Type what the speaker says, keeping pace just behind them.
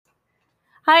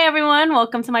Hi, everyone.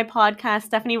 Welcome to my podcast,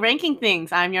 Stephanie Ranking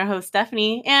Things. I'm your host,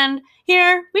 Stephanie, and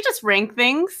here we just rank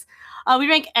things. We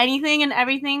rank anything and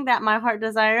everything that my heart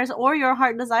desires or your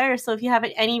heart desires. So if you have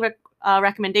any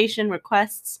recommendation,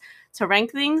 requests to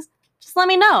rank things, just let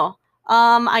me know.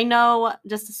 I know,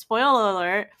 just a spoiler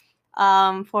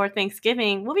alert, for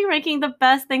Thanksgiving, we'll be ranking the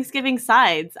best Thanksgiving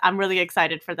sides. I'm really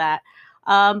excited for that.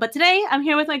 But today, I'm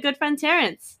here with my good friend,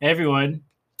 Terrence. Hey, everyone.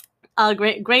 A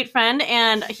great friend,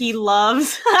 and he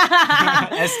loves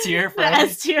S-tier friend.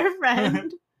 S-tier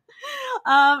friend.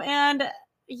 And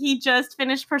he just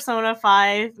finished Persona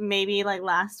 5 maybe like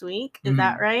last week. Is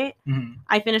that right? Mm-hmm.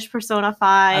 I finished Persona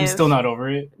 5. I'm still not over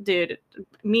it. Dude,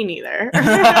 me neither.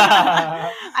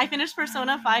 I finished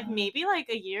Persona 5 maybe like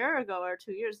a year ago or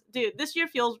 2 years. Dude, this year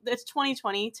feels, it's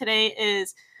 2020. Today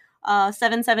is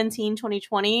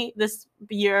 7/17/2020. This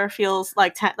year feels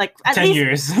like 10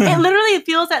 years. It literally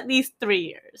feels at least 3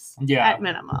 years. Yeah. At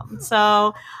minimum.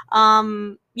 So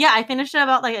yeah, I finished it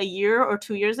about like a year or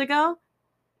 2 years ago.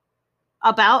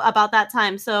 About that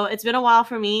time. So it's been a while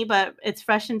for me, but it's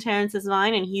fresh in Terrence's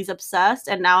mind, and he's obsessed,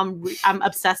 and now I'm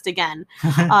obsessed again.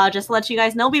 Just to let you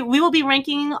guys know, we will be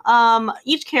ranking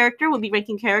each character. We'll be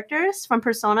ranking characters from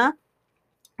Persona.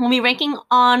 We'll be ranking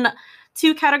on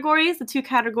 2 categories. The 2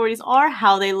 categories are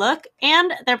how they look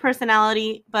and their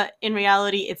personality, but in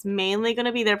reality, it's mainly going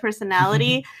to be their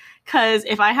personality. Because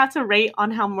if I have to rate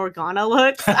on how Morgana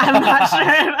looks, I'm not sure.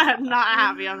 I'm not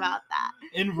happy about that.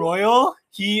 In Royal,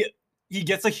 he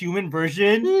gets a human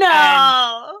version.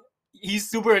 No. He's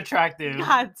super attractive.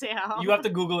 God damn. You have to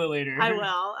Google it later. I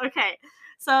will. Okay.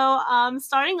 So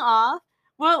starting off,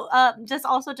 well, just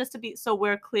to be so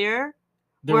we're clear.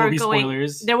 There will be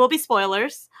spoilers. There will be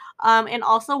spoilers. And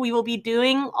also we will be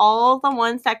doing all the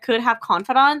ones that could have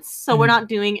confidants. So we're not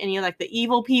doing any of like the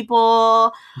evil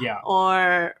people. Yeah.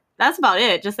 Or that's about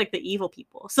it. Just like the evil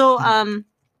people. So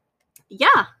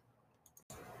yeah.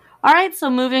 All right.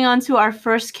 So moving on to our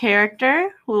first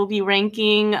character, we'll be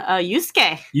ranking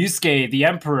Yusuke. Yusuke, the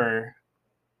Emperor.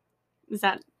 Is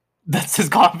that? That's his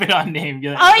confidant name.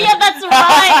 Oh yeah, that's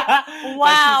right.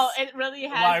 Wow, it really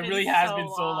has. Wow, it really has been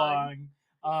so long.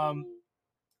 Hi,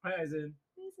 Aizen.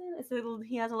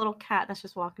 He has a little cat that's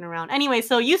just walking around. Anyway,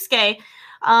 so Yusuke,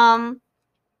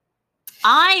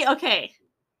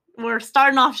 we're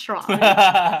starting off strong.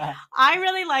 I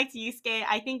really liked Yusuke.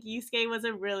 I think Yusuke was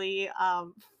a really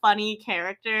funny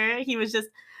character. He was just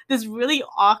this really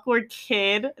awkward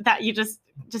kid that you just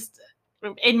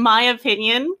in my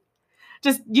opinion,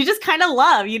 you just kind of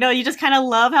love, you just kind of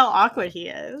love how awkward he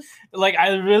is. Like,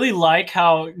 I really like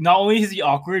how not only is he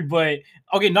awkward, but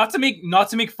okay, not to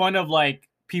make fun of like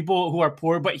people who are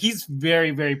poor, but he's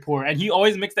very, very poor, and he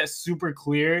always makes that super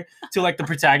clear to like the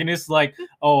protagonist, like,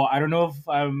 oh, I don't know if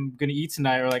I'm gonna eat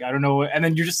tonight, or like I don't know, and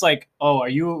then you're just like, oh, are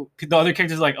you? The other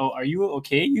character's like, oh, are you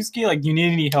okay, Yusuke? Like, do you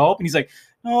need any help? And he's like,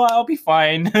 no, I'll be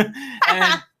fine.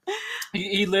 And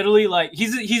he literally, like,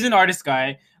 he's an artist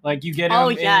guy. Like, you get him. Oh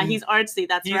yeah, he's artsy.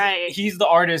 Right. He's the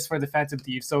artist for the Phantom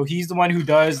Thief, so he's the one who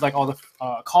does like all the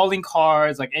calling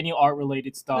cards, like any art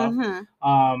related stuff.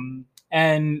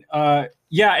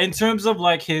 Yeah, in terms of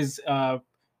like his we're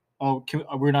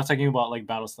not talking about like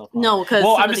battle stuff. No, because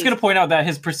I'm just gonna point out that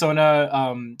his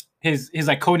persona, his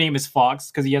like codename is Fox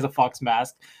because he has a fox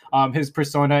mask. His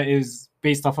persona is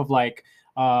based off of like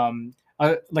an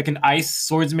ice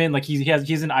swordsman. Like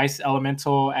he's an ice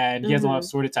elemental, and he has a lot of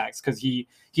sword attacks because he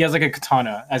has like a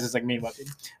katana as his like main weapon.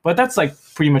 But that's like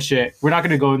pretty much it. We're not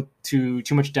gonna go into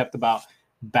too much depth about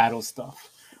battle stuff.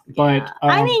 But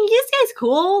I mean, Yusuke's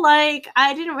cool. Like,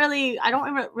 I don't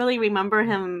really remember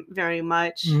him very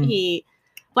much.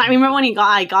 But I remember when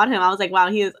I got him, I was like, wow,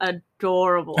 he is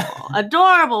adorable.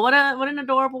 Adorable. What an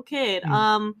adorable kid.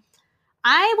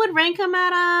 I would rank him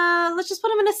at let's just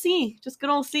put him in a C. Just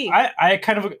good old C. I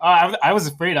kind of I was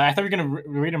afraid. I thought we were gonna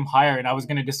rate him higher, and I was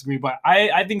gonna disagree. But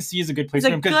I think C is a good place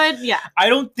for him because I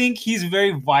don't think he's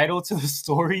very vital to the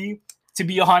story, to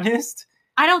be honest.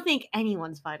 I don't think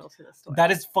anyone's vital to the story.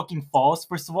 That is fucking false,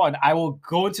 first of all, and I will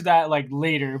go into that like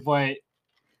later, but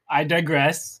I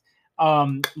digress.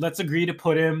 Let's agree to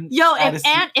put him. Yo, if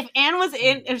Anne was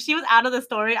in, if she was out of the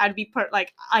story, I'd be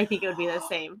I think it would be the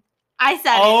same. I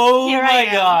said it. Oh my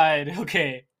god.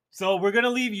 Okay, so we're gonna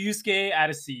leave Yusuke at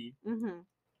a C. All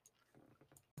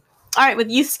right, with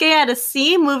Yusuke at a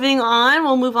C, moving on,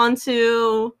 we'll move on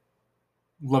to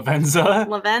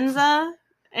Lavenza.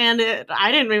 And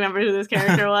I didn't remember who this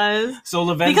character was. So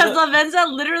Lavenza... Because Lavenza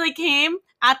literally came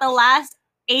at the last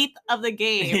 8th of the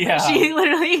game. Yeah. She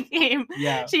literally came.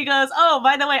 Yeah. She goes, "Oh,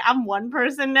 by the way, I'm one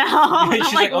person now." She's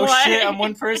I'm like, "Oh "What?" shit, I'm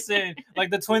one person."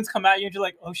 Like the twins come at you and you're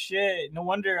like, "Oh shit, no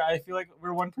wonder I feel like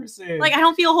we're one person." Like, I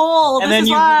don't feel whole. and this then is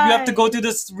you why. have to go through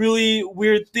this really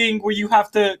weird thing where you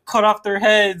have to cut off their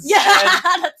heads. Yeah,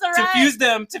 and that's all to right. fuse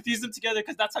them together,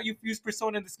 because that's how you fuse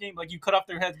Persona in this game. Like you cut off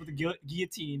their heads with a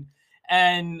guillotine,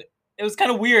 and it was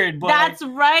kind of weird. But That's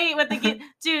right. With the game,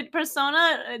 dude,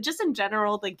 Persona, just in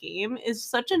general, the game is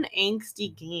such an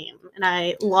angsty game, and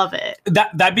I love it.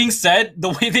 That being said, the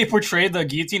way they portray the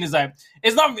guillotine is that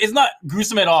it's not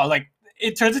gruesome at all. Like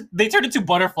they turn into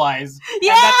butterflies.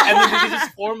 Yeah, and then they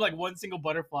just form like one single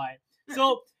butterfly.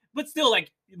 So, but still, like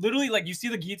literally, like you see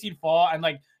the guillotine fall, and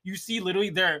like you see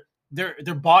literally their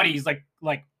bodies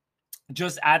like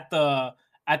just at the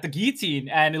guillotine,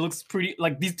 and it looks pretty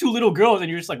like these two little girls, and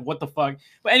you're just like, what the fuck?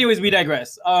 But anyways, we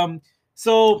digress.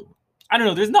 So I don't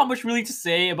know. There's not much really to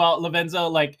say about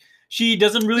Lavenza. Like she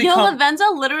doesn't really.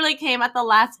 Lavenza literally came at the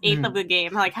last 8th of the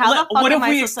game. Like, how the fuck what if am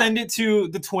we I extend it to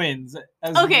the twins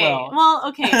as okay, well?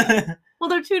 okay. Well,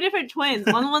 they're two different twins.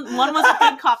 One was a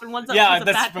good cop, and one's a bad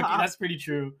cop. That's pretty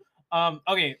true.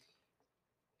 Okay.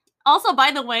 Also,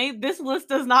 by the way, this list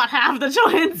does not have the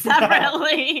twins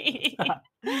separately.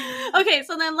 Okay,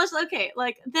 so then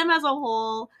like them as a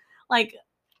whole, like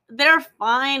they're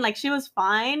fine. Like she was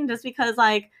fine, just because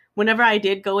like whenever I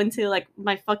did go into like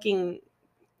my fucking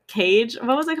cage,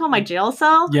 what was it called, my jail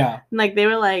cell? Yeah. And, like they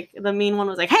were like, the mean one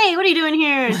was like, "Hey, what are you doing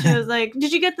here?" And she was like,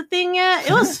 "Did you get the thing yet?"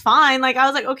 It was fine. Like I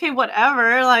was like, okay,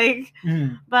 whatever. Like,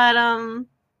 but I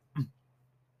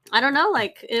don't know.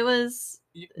 Like it was.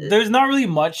 There's not really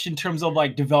much in terms of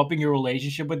like developing your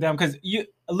relationship with them, because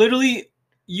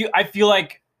I feel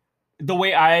like the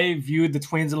way I viewed the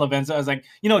twins and Lavenza as like,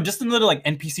 just another like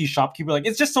NPC shopkeeper. Like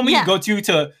it's just someone you go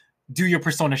to do your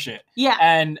Persona shit. Yeah.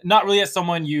 And not really as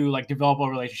someone you like develop a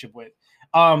relationship with.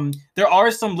 There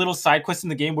are some little side quests in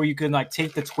the game where you can like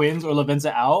take the twins or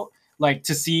Lavenza out, like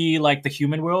to see like the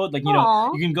human world. Like, you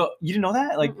can go, you didn't know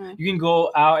that? Like you can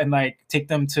go out and like take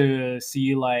them to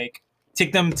see like,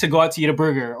 take them to go out to eat a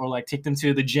burger, or like take them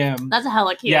to the gym. That's a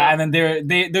hella cute. Yeah, and then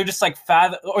they're just like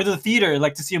or the theater,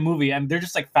 like to see a movie, and they're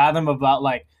just like fathom about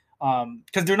like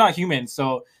because they're not human,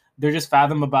 so they're just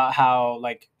fathom about how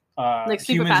like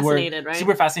super fascinated, right?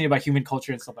 Super fascinated by human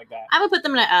culture and stuff like that. I would put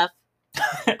them in an F.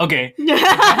 Okay.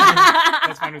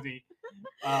 That's fine with me.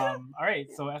 All right,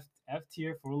 so F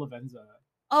tier for Lavenza.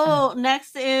 Oh,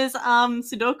 next is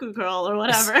Sudoku Girl or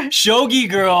whatever. Shogi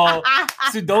Girl.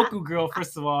 Sudoku Girl,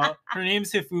 first of all. Her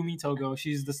name's Hifumi Togo.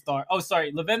 She's the star. Oh,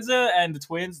 sorry. Lavenza and the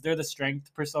twins, they're the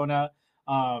strength persona.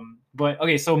 But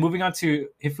okay, so moving on to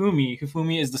Hifumi.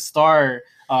 Hifumi is the star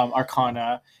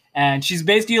arcana. And she's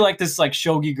basically like this like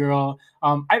shogi girl.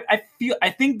 I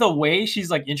think the way she's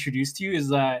like introduced to you is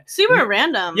that super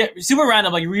random. Yeah, super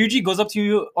random. Like Ryuji goes up to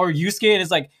you or Yusuke and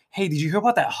is like, "Hey, did you hear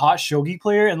about that hot shogi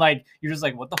player?" And like you're just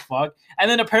like, "What the fuck?"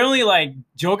 And then apparently like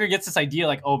Joker gets this idea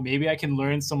like, "Oh, maybe I can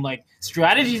learn some like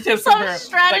strategy tips from her."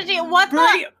 Strategy? Like,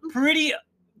 what pretty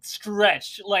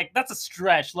stretch. Like that's a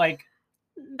stretch. Like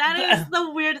that is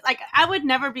the weirdest. Like I would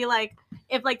never be like,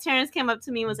 if like Terrence came up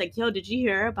to me and was like, "Yo, did you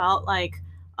hear about like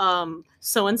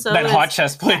so and so hot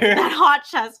chess player?" That hot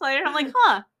chess player. I'm like,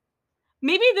 huh.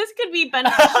 Maybe this could be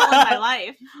beneficial in my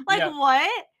life. Like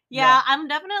what? Yeah, I'm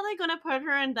definitely gonna put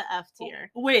her in the F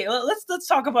tier. Wait, let's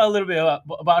talk about a little bit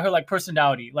about her like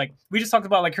personality. Like we just talked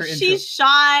about like her. She's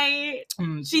shy.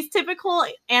 She's typical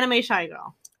anime shy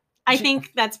girl. I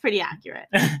think that's pretty accurate.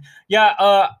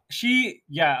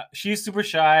 She's super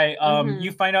shy.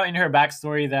 You find out in her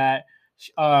backstory that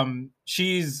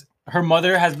her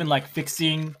mother has been like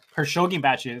fixing her shogi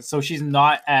matches, so she's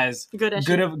not as good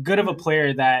of a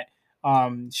player that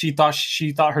she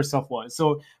thought herself was.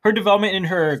 So her development in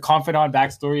her confidant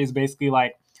backstory is basically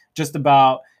like just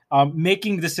about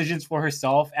making decisions for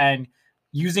herself and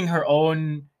using her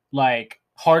own like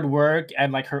hard work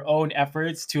and like her own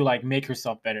efforts to like make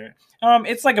herself better.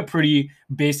 It's like a pretty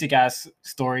basic ass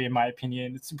story in my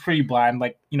opinion. It's pretty bland.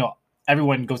 Like,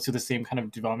 everyone goes through the same kind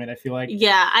of development, I feel like.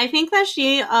 Yeah, I think that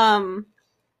she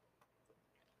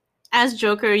as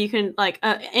Joker, you can like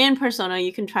in Persona,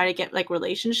 you can try to get like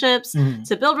relationships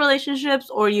to build relationships,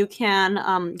 or you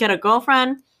can get a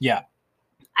girlfriend. Yeah,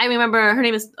 I remember her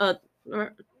name is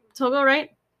Togo, right?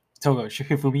 Togo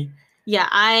Hifumi. Yeah,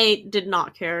 I did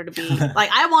not care to be like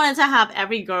I wanted to have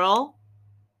every girl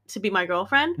to be my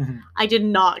girlfriend. I did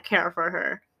not care for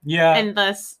her. Yeah, and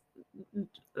thus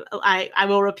I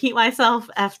will repeat myself.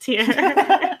 F tier.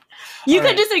 You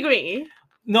could disagree.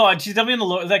 No, she's definitely in the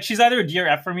low. Like she's either a D or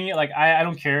F for me. Like I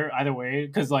don't care either way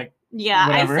because like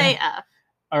whatever. I say F.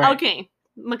 All right. Okay,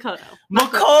 Makoto.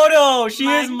 Makoto, she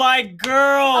is My- my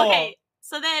girl. Okay,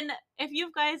 so then if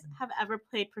you guys have ever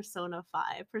played Persona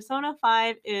 5, Persona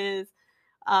 5 is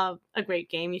a great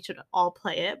game. You should all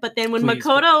play it. But then when Please.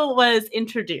 Makoto was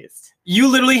introduced, You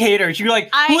literally hate her. You're like,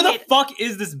 I who the hate- fuck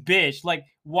is this bitch? Like,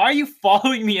 why are you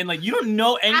following me? And like, you don't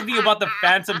know anything about the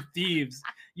Phantom Thieves.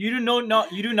 You do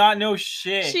not know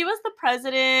shit. she was the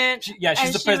president. She's and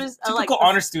the she president. was, Typical like,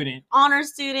 honor student. honor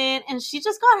student, and she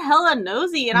just got hella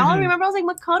nosy. And I Mhm. remember I was like,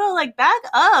 Makoto, like, back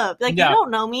up. Like, Yeah. you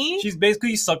don't know me. She's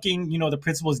basically sucking, the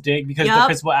principal's dick because the Yup.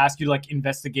 principal asked you to like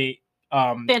investigate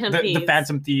Phantom the Thieves.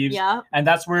 Phantom Thieves. Yeah. And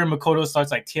that's where Makoto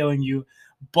starts like tailing you.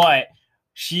 But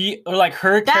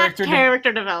her That character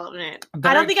character development.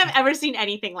 I don't think I've ever seen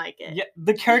anything like it. yeah,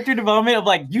 the character development of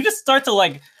like you just start to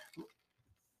like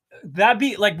that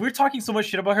be like we're talking so much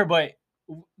shit about her, but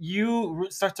you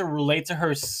start to relate to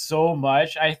her so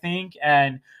much, I think,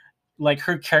 and like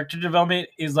her character development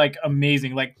is like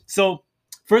amazing. Like, so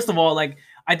first of all, like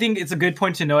I think it's a good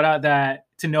point to note that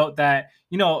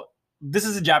this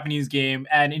is a Japanese game,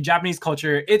 and in Japanese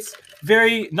culture, it's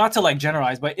very, not to like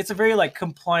generalize, but it's a very like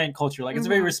compliant culture. Like it's a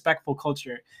very Mhm. respectful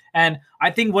culture. And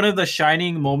I think one of the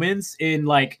shining moments in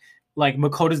like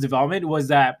Makoto's development was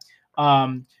that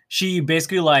she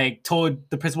basically like told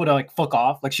the principal to like fuck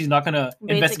off. Like she's not gonna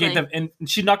investigate them, and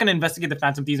she's not gonna investigate the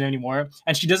Phantom Thieves anymore.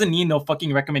 And she doesn't need no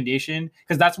fucking recommendation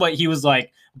because that's what he was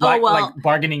like, like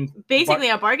bargaining. Basically,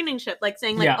 a bargaining chip, like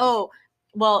saying like, Yeah. oh,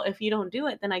 well, if you don't do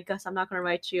it, then I guess I'm not gonna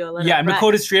write you a letter. Yeah, of and rec.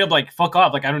 Makoto straight up like fuck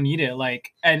off. Like I don't need it.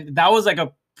 Like, and that was like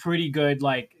a pretty good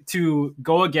like to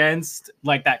go against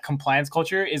like that compliance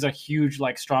culture is a huge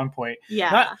like strong point.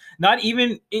 Yeah. Not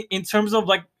even in terms of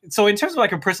like in terms of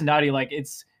like her personality, like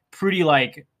it's pretty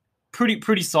like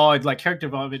pretty solid like character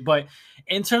development, but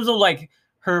in terms of like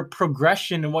her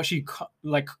progression and what she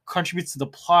like contributes to the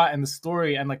plot and the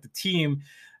story and like the team,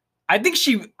 I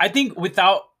think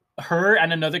without her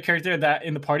and another character that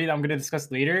in the party that I'm going to discuss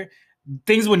later,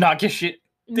 things would not get shit.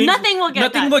 Nothing will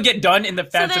get done in the So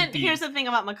Phantom then, Thieves. here's the thing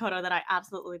about Makoto that I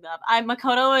absolutely love.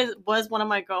 Makoto was one of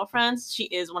my girlfriends. She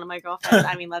is one of my girlfriends.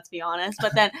 I mean, let's be honest.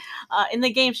 But then, in the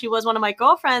game, she was one of my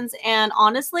girlfriends. And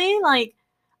honestly, like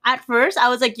at first, I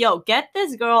was like, "Yo, get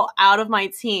this girl out of my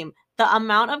team." The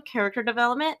amount of character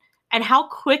development and how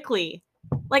quickly,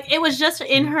 like it was just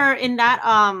in her in that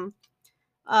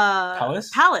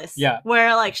palace, Yeah,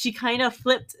 where like she kind of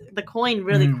flipped the coin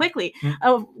really quickly.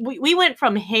 We went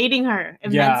from hating her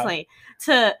immensely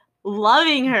to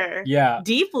loving her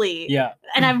deeply. Yeah.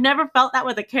 And I've never felt that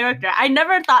with a character. I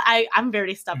never thought I'm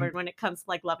very stubborn when it comes to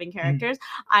like loving characters.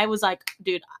 I was like,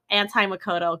 dude, anti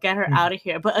Makoto, get her out of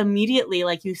here. But immediately,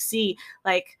 like you see,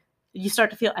 like you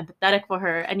start to feel empathetic for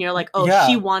her, and you're like, oh,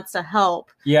 she wants to help.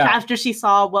 Yeah. After she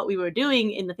saw what we were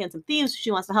doing in the Phantom Thieves,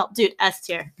 she wants to help. Dude, S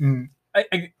tier.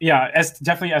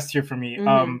 Definitely S tier for me.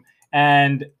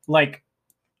 And like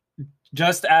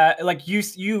just like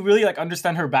you really like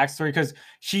understand her backstory because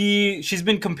she's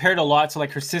been compared a lot to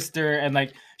like her sister, and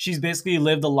like she's basically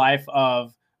lived a life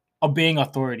of obeying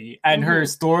authority, and her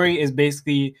story is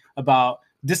basically about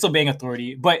disobeying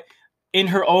authority, but in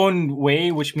her own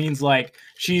way, which means like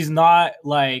she's not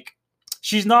like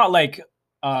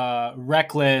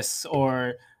reckless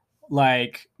or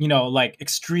like like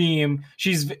extreme.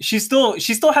 She still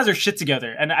has her shit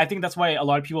together, and I think that's why a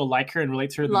lot of people like her and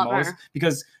relate to her the most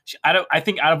because I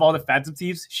think out of all the Phantom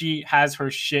Thieves, she has her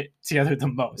shit together the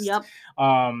most.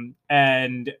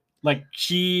 And like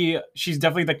she's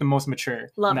definitely like the most mature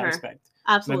in that respect.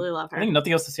 Absolutely love her. I think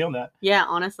nothing else to say on that. Yeah,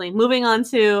 honestly. Moving on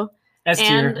to S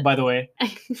tier, by the way.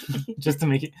 just to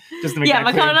make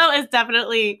Makoto is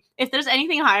definitely, if there's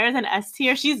anything higher than S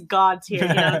tier, she's God tier. You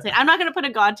know what I'm saying? I'm not gonna put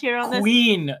a God tier on this.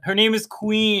 Queen. Her name is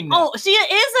Queen. Oh, she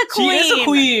is a queen. She is a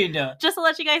queen. Just to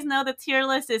let you guys know, the tier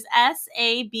list is S,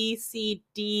 A, B, C,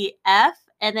 D, F.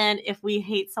 And then if we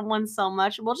hate someone so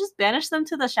much, we'll just banish them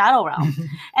to the Shadow Realm.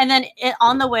 And then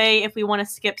on the way, if we want to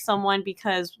skip someone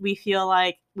because we feel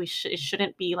like it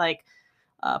shouldn't be like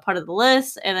part of the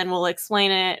list, and then we'll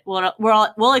explain it.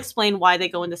 We'll explain why they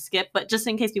go into skip, but just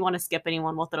in case we want to skip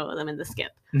anyone, we'll throw them in the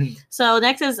skip. So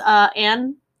next is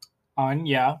Anne.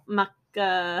 Yeah.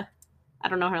 I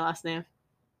don't know her last name.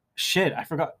 Shit, I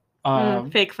forgot.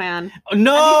 Fake fan.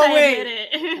 No,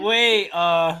 wait.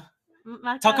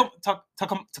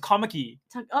 Takamaki.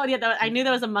 Oh yeah, I knew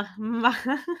there was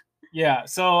a. Yeah,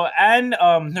 so and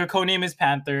her codename is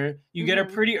Panther. You get her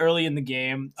pretty early in the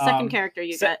game. Second character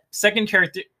you get. Second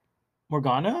character,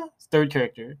 Morgana. Third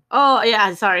character. Oh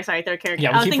yeah, sorry. Third character.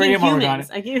 Yeah, we keep forgetting about Morgana.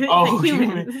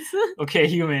 Humans. Okay,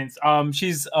 humans.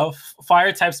 She's a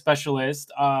fire type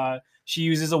specialist. She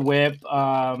uses a whip.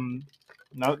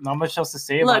 not much else to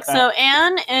say Look, about that. so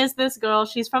Anne is this girl.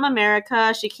 She's from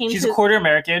America. She's a quarter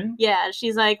American. Yeah,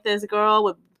 she's like this girl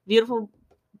with beautiful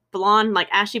blonde, like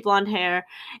ashy blonde hair,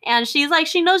 and she's like,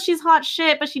 she knows she's hot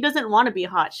shit, but she doesn't want to be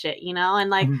hot shit, you know. And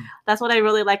like that's what I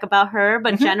really like about her.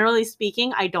 But generally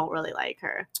speaking, I don't really like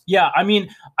her. Yeah, I mean,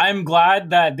 I'm glad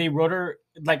that they wrote her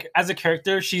like as a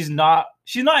character. She's not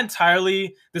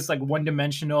entirely this like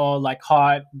one-dimensional like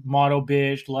hot model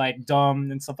bitch, like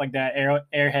dumb and stuff like that,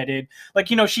 airheaded. Like,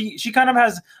 you know, she kind of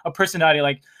has a personality.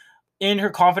 Like in her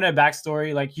confident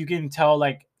backstory, like you can tell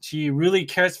like she really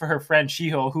cares for her friend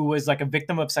Shiho, who was like a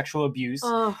victim of sexual abuse.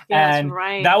 Oh, yeah, and that's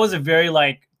right. That was a very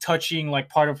like touching like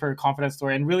part of her confident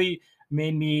story, and really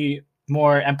made me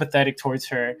more empathetic towards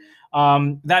her.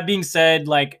 That being said,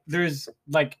 like there's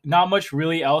like not much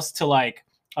really else to like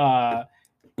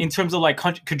in terms of like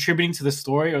contributing to the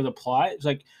story or the plot. It's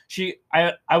like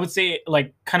I would say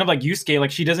like kind of like Yusuke,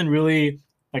 like she doesn't really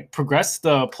like progress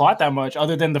the plot that much,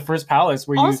 other than the first palace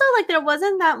where also like there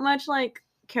wasn't that much like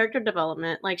character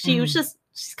development. Like she was just,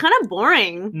 she's kind of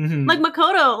boring. Like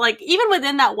Makoto, like even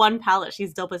within that one palace,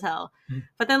 she's dope as hell.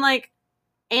 But then like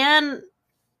Anne,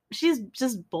 she's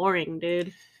just boring,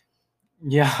 dude.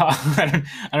 Yeah, I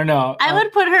don't know. I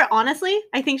would put her, honestly,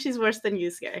 I think she's worse than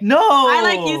Yusuke. No, I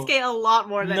like Yusuke a lot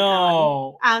more than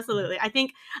no. Anne. Absolutely. I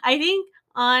think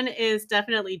Anne is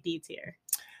definitely D tier.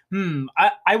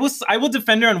 I will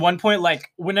defend her on one point. Like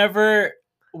whenever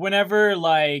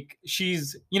like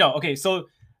she's, you know, okay, so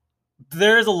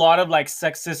there's a lot of like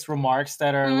sexist remarks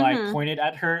that are like pointed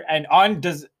at her, and Anne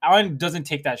doesn't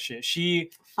take that shit.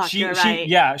 She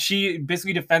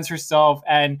basically defends herself,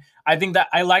 and I think that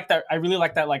I like that. I really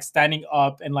like that, like standing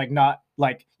up and like not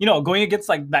like, you know, going against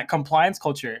like that compliance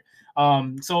culture.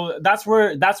 So that's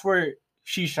where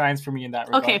she shines for me in that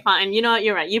regard. Okay, fine. You know what?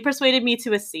 You're right. You persuaded me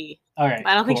to a C. All right.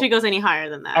 I don't think she goes any higher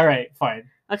than that. All right, fine.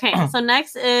 Okay, so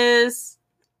next is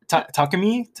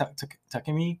Takemi.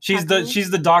 She's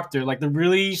the doctor, like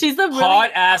she's the really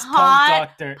hot ass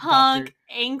punk,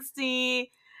 angsty,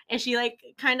 and she like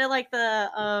kind of like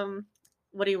the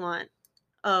what do you want?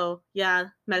 Oh yeah,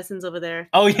 medicine's over there.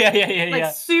 Oh yeah.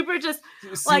 Like super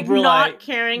like not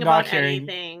caring about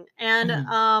anything. And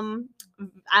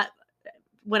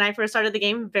when I first started the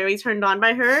game, very turned on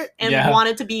by her and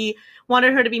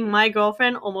wanted her to be my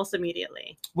girlfriend almost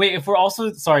immediately. Wait, if we're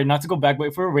also, sorry, not to go back, but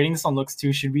if we're rating this on looks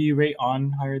too, should we rate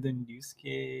Anne higher than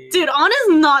Yusuke? Dude, Anne is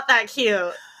not that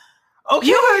cute. Okay.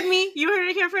 You heard me. You heard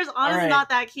it here first. Anne is not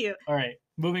that cute. All right,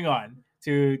 moving on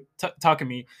to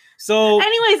Takemi. So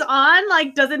anyways, Anne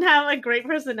like doesn't have a great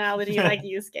personality like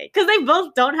Yusuke, because they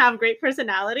both don't have great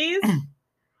personalities.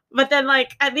 But then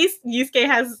like at least Yusuke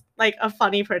has like a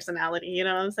funny personality, you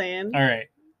know what I'm saying? All right.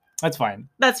 That's fine.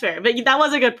 That's fair, but that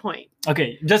was a good point.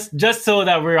 Okay, just so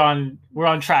that we're on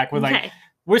track. We're like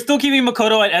we're still keeping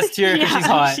Makoto at S tier because she's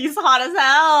hot. She's hot as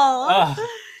hell.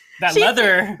 That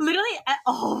leather. Literally,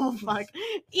 oh fuck.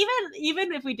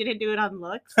 Even if we didn't do it on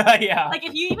looks, yeah. Like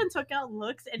if you even took out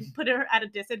looks and put her at a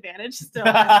disadvantage, still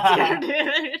S tier,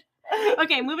 dude.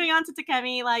 Okay, moving on to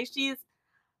Takemi. Like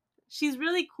she's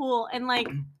really cool, and like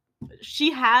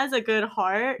she has a good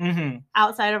heart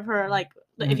outside of her like.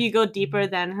 If you go deeper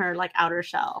than her like outer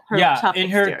shell, her tough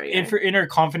exterior. in her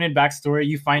confident backstory,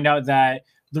 you find out that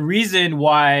the reason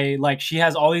why like she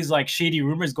has all these like shady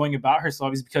rumors going about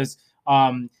herself is because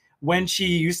when she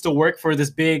used to work for this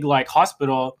big like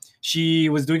hospital, she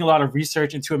was doing a lot of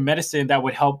research into a medicine that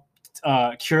would help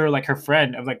cure like her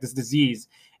friend of like this disease.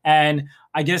 And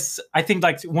I think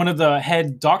like one of the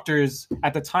head doctors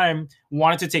at the time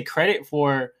wanted to take credit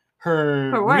for her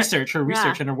research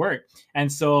and her work,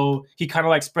 and so he kind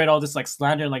of like spread all this like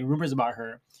slander and like rumors about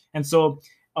her. And so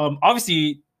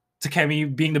obviously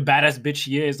Takemi, being the badass bitch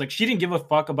she is, like she didn't give a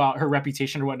fuck about her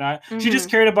reputation or whatnot. She just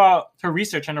cared about her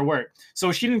research and her work.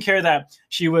 So she didn't care that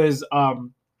she was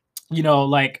you know,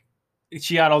 like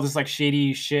she had all this like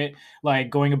shady shit like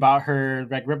going about her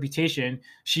like reputation.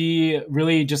 She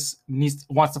really just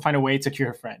wants to find a way to cure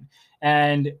her friend,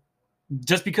 and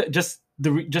just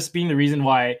being the reason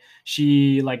why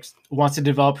she like wants to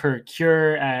develop her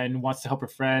cure and wants to help her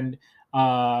friend,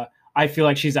 I feel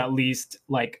like she's at least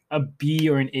like a B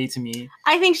or an A to me.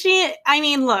 I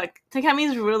mean, look,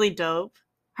 Takemi's really dope.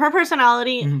 Her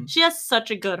personality, she has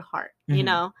such a good heart, you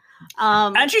know?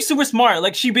 And she's super smart.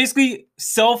 Like she basically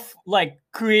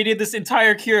created this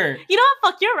entire cure. You know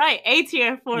what? Fuck, you're right. A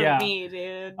tier for me,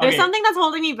 dude. There's something that's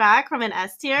holding me back from an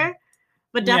S tier,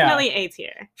 but definitely A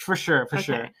tier. For sure.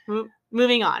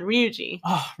 Moving on, Ryuji.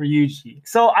 Oh, Ryuji.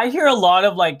 So I hear a lot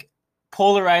of like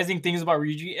polarizing things about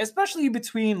Ryuji, especially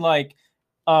between like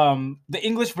the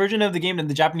English version of the game and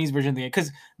the Japanese version of the game,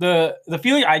 because the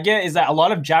feeling I get is that a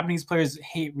lot of Japanese players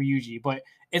hate Ryuji, but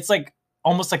it's like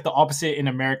almost like the opposite in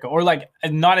America, or like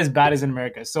not as bad as in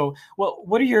America. So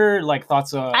what are your like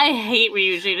thoughts? I hate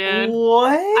Ryuji, dude.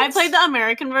 What? I played the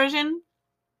American version.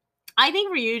 I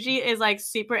think Ryuji is like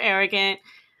super arrogant.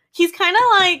 He's kind of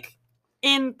like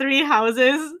in Three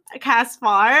Houses,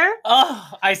 Caspar.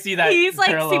 Oh, I see that. He's like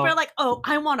parallel. super like, oh,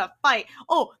 I want to fight.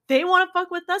 Oh, they want to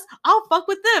fuck with us. I'll fuck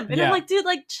with them. And I'm like, dude,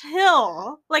 like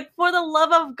chill. Like for the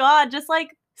love of God, just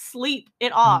like sleep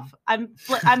it off.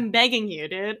 I'm begging you,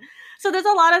 dude. So there's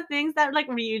a lot of things that like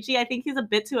Ryuji, I think he's a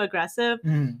bit too aggressive.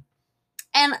 And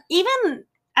even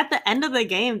at the end of the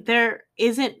game, there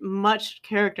isn't much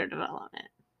character development.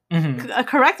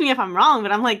 Correct me if I'm wrong,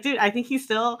 but I'm like, dude, I think he's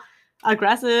still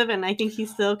aggressive, and I think he's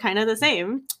still kind of the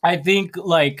same. I think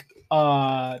like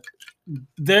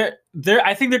there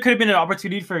I think there could have been an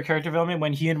opportunity for a character development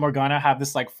when he and Morgana have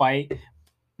this like fight,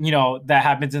 you know, that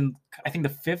happens in I think the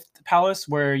 5th palace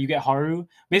where you get Haru.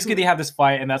 Basically they have this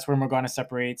fight and that's where Morgana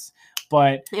separates.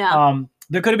 But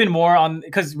there could have been more on,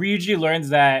 because Ryuji learns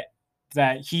that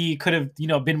he could have, you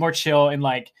know, been more chill and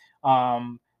like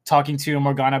talking to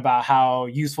Morgana about how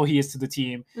useful he is to the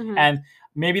team. And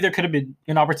maybe there could have been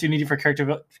an opportunity for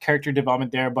character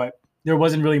development there, but there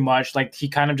wasn't really much. Like he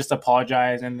kind of just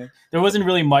apologized, and there wasn't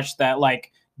really much that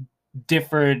like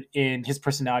differed in his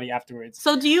personality afterwards.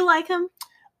 So do you like him?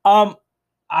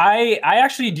 I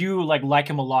actually do like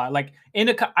him a lot. Like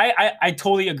I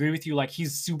totally agree with you. Like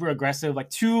he's super aggressive.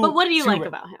 Like But what do you like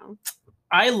about him?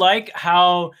 I like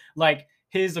how like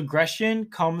his aggression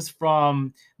comes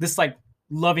from this like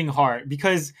loving heart,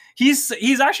 because he's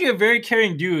actually a very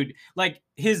caring dude. Like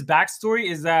his backstory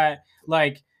is that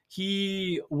like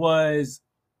he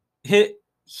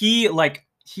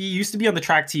used to be on the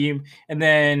track team, and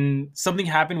then something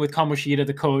happened with Kamoshida,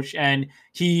 the coach, and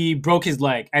he broke his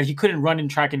leg and he couldn't run in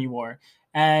track anymore.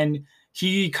 And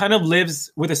he kind of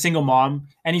lives with a single mom,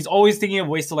 and he's always thinking of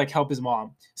ways to like help his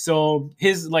mom. So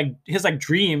his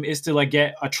dream is to like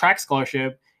get a track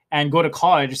scholarship and go to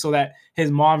college so that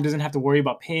his mom doesn't have to worry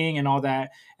about paying and all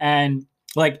that. And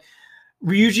like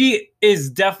Ryuji is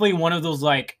definitely one of those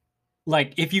like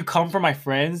if you come for my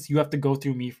friends, you have to go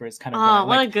through me first kind of guy. Oh,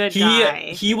 what like, a good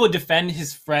guy. He will defend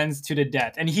his friends to the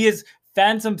death. And he is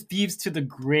phantom thieves to the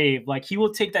grave. Like he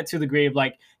will take that to the grave.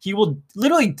 Like he will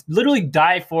literally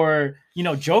die for, you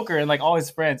know, Joker and like all his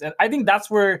friends. And I think that's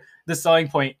where the selling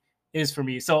point is for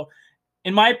me. So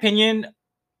in my opinion,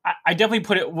 I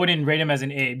definitely wouldn't rate him as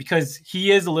an A, because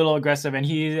he is a little aggressive and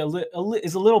he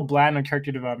is a little bland on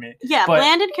character development. Yeah,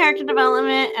 bland in character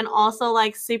development, and also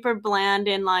like super bland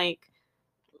in like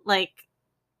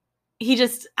he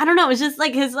just, I don't know, it's just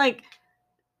like his like,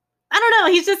 I don't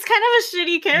know, he's just kind of a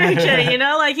shitty character, you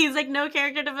know? Like he's like no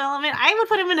character development. I would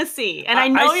put him in a C, and I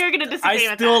know you're gonna disagree with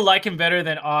that. I still like him better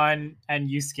than An and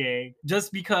Yusuke,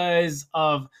 just because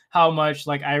of how much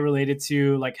like I related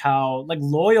to like how like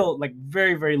loyal, like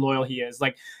very, very loyal he is.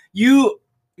 Like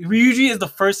Ryuji is the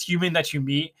first human that you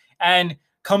meet, and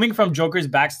coming from Joker's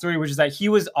backstory, which is that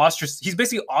he's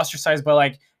basically ostracized by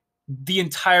like the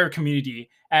entire community,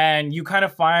 and you kind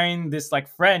of find this like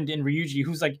friend in Ryuji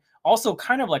who's like also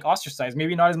kind of like ostracized,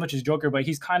 maybe not as much as Joker, but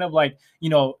he's kind of like,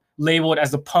 you know, labeled as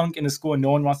the punk in the school, and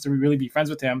no one wants to really be friends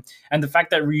with him. And the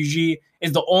fact that Ryuji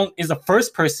is the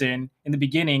first person in the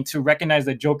beginning to recognize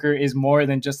that Joker is more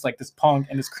than just like this punk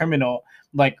and this criminal,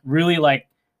 like really like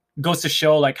goes to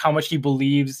show like how much he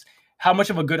believes, how much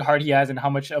of a good heart he has, and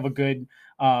how much of a good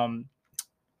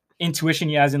intuition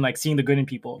he has in like seeing the good in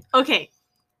people. Okay,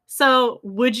 so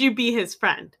would you be his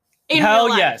friend?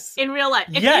 Hell yes. In real life.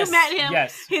 If you met him,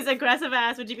 his aggressive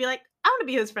ass, would you be like, I want to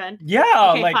be his friend? Yeah.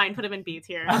 Okay, fine. Put him in B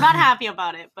tier. I'm not happy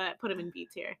about it, but put him in B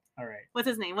tier. All right. What's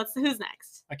his name? Who's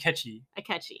next? Akechi.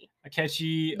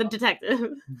 Akechi. The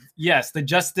detective. Yes, the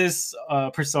justice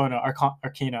persona,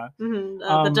 Arcana.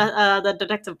 The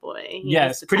detective boy.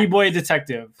 Yes, pretty boy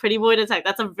detective. Pretty boy detective.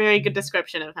 That's a very good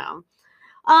description of him.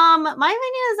 My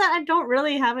opinion is that I don't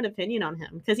really have an opinion on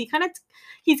him, because he's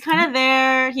kind of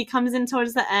there. He comes in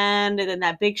towards the end, and then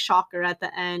that big shocker at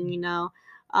the end, you know.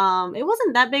 It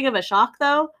wasn't that big of a shock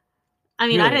though. I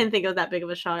mean, really? I didn't think it was that big of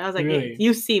a shock. I was like, really?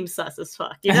 You seem sus as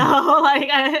fuck, you know.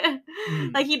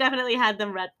 Like he definitely had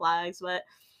them red flags, but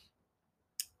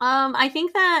I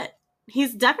think that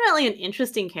he's definitely an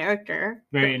interesting character.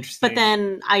 Very interesting. But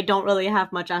then I don't really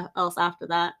have much else after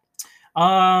that.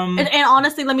 And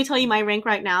honestly, let me tell you my rank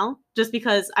right now, just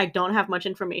because I don't have much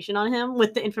information on him.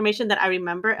 With the information that I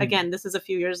remember, again, this is a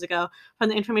few years ago, from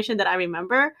the information that I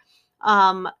remember,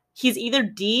 he's either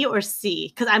D or C,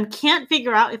 because I can't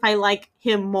figure out if I like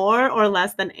him more or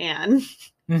less than Anne.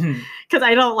 because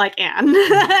I don't like Anne.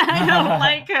 I don't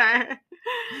like her.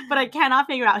 But I cannot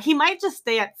figure out. He might just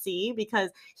stay at C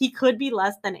because he could be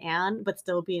less than Anne, but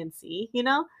still be in C, you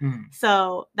know?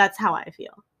 So that's how I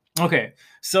feel. Okay,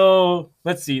 so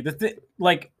let's see.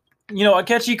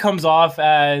 Akechi comes off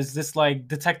as this like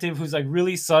detective who's like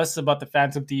really sus about the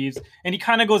Phantom Thieves, and he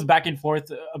kind of goes back and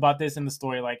forth about this in the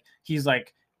story. Like he's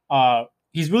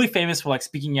really famous for like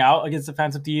speaking out against the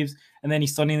Phantom Thieves, and then he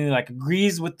suddenly like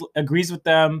agrees with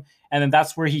them, and then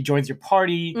that's where he joins your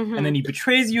party, and then he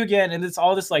betrays you again, and it's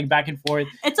all this like back and forth.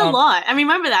 It's a lot. I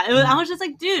remember that. I was just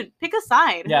like, dude, pick a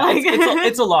side. Yeah, like,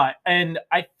 it's a lot, and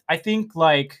I think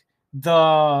like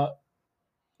I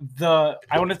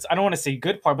don't want to say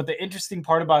good part, but the interesting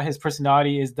part about his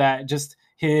personality is that just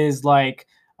his like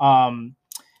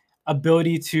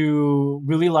ability to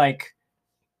really like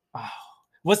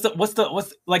what's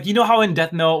like, you know how in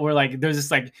Death Note where like there's this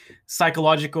like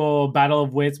psychological battle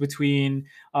of wits between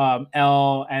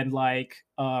L and like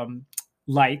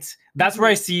Light. That's where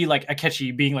I see like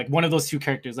Akechi being like one of those two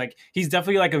characters. Like he's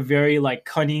definitely like a very like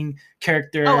cunning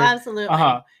character. Oh, absolutely.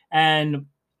 And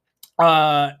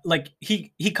like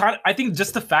he kind of, I think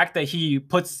just the fact that he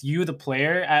puts you the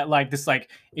player at like this like,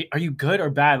 are you good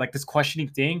or bad, like this questioning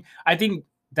thing, I think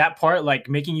that part like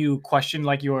making you question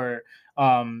like your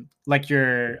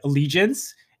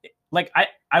allegiance, like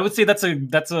I would say that's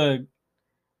a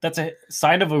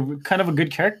sign of a kind of a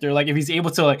good character. Like if he's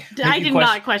able to like, I did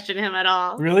not question him at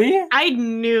all. Really? I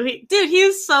knew he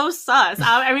was so sus.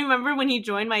 I remember when he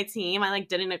joined my team, I like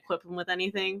didn't equip him with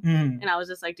anything, and I was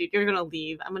just like, dude, you're gonna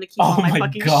leave. I'm gonna keep all my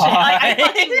fucking shit. Like, I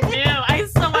fucking knew. I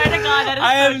swear to God, that is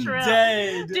I so am true.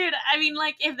 Dead. Dude, I mean,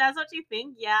 like if that's what you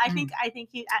think, yeah, I think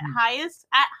he at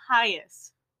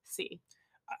highest C.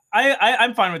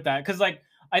 I'm fine with that because like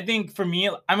I think for me,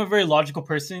 I'm a very logical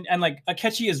person, and like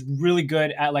Akechi is really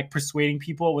good at like persuading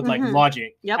people with like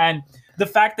logic. Yep. And the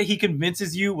fact that he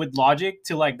convinces you with logic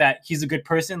to like that he's a good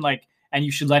person, like, and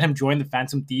you should let him join the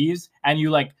Phantom Thieves, and you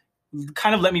like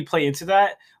kind of let me play into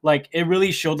that, like it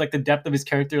really showed like the depth of his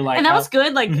character. Like, and that was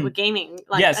good, like with gaming.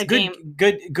 Like, yes, a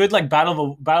good like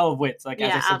battle of wits, like as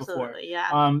I said absolutely, before.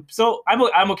 Yeah. So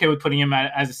I'm okay with putting him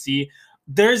as a C.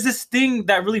 There's this thing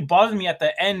that really bothered me at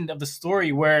the end of the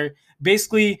story where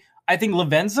basically I think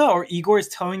Lavenza or Igor is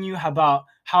telling you about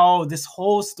how this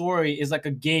whole story is like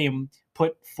a game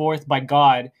put forth by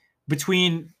God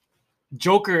between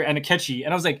Joker and Akechi.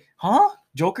 And I was like, huh?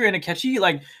 Joker and Akechi?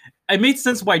 Like it made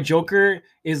sense why Joker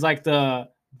is like the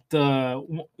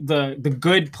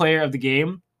good player of the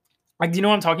game. Like, do you know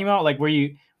what I'm talking about? Like where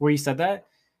you said that?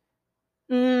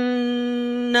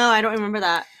 No, I don't remember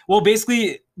that. Well,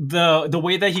 basically the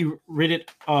way that he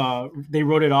they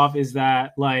wrote it off is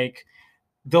that like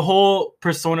the whole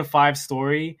Persona 5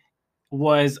 story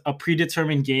was a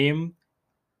predetermined game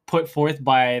put forth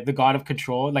by the God of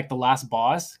Control, like the last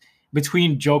boss,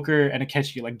 between Joker and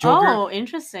Akechi. Like Joker. Oh,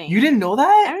 interesting. You didn't know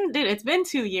that? Dude, it's been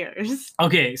 2 years.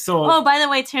 Okay, so. Oh, by the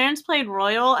way, Terrence played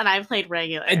Royal and I played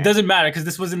regular. It doesn't matter because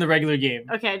this was in the regular game.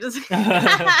 Okay, just.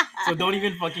 So don't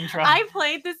even fucking try. I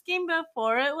played this game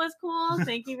before it was cool.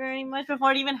 Thank you very much.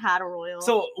 Before it even had a Royal.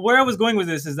 So where I was going with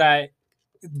this is that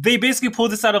they basically pulled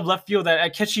this out of left field,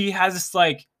 that Akechi has this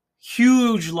like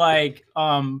huge like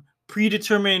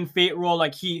predetermined fate role.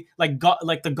 Like he like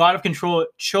the God of Control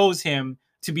chose him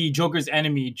to be Joker's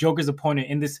enemy, Joker's opponent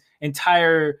in this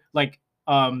entire like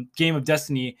game of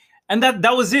Destiny. And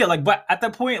that was it. Like, but at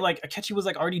that point, like Akechi was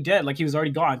like already dead. Like he was already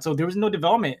gone. So there was no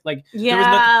development. Like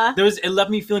it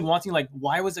left me feeling wanting. Like,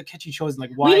 why was Akechi chosen?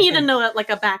 Like, why? We need to know like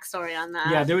a backstory on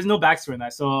that. Yeah, there was no backstory on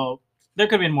that. So there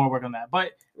could have been more work on that.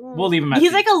 But we'll leave him at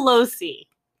He's C. like a low C.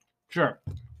 Sure.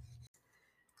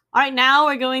 All right, now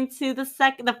we're going to the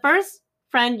first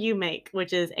friend you make,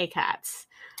 which is a cat.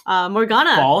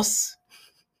 Morgana. False.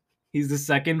 He's the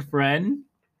second friend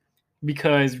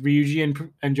because Ryuji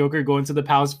and Joker go into the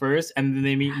palace first, and then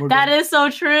they meet Morgana. That is so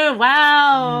true.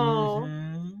 Wow.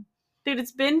 Mm-hmm. Dude,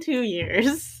 it's been 2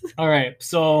 years. All right,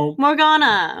 so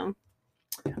Morgana.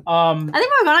 I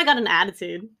think Morgana got an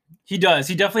attitude. He does.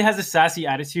 He definitely has a sassy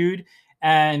attitude,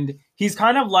 and he's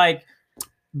kind of like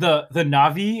the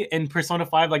Navi in Persona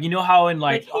 5. Like, you know how in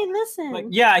like hey, listen. Like,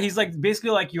 yeah, he's like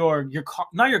basically like your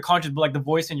not your conscience, but like the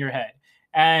voice in your head.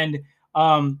 And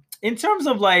in terms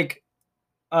of like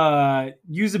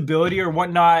usability or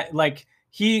whatnot, like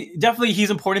he's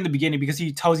important in the beginning because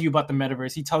he tells you about the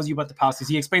metaverse, he tells you about the palaces,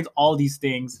 he explains all these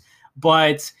things.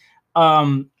 But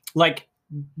like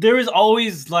there is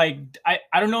always like I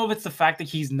don't know if it's the fact that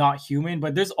he's not human,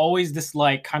 but there's always this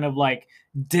like kind of like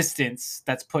distance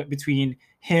that's put between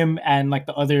him and like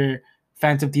the other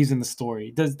Phantom Thieves in the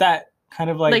story. Does that kind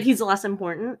of like he's less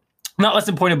important? Not less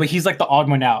important, but he's like the odd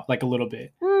one out, like a little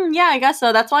bit. Yeah, I guess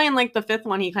so. That's why in like the 5th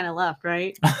one he kind of left,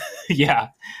 right? Yeah,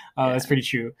 that's pretty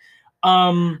true.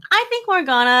 I think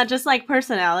Morgana, just like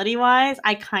personality wise,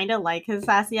 I kind of like his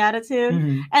sassy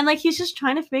attitude, and like he's just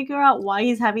trying to figure out why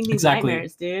he's having these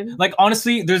nightmares, dude. Like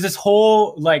honestly, there's this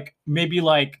whole like maybe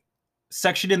like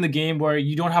section in the game where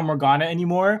you don't have Morgana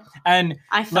anymore, and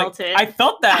I felt it. I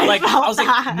felt that. Like I was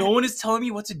that. like, no one is telling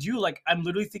me what to do. Like I'm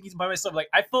literally thinking by myself. Like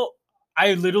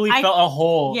I literally felt a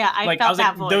hole. Yeah, I like felt I was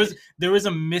that like void. there was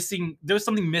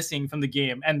something missing from the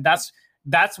game, and that's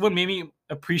what made me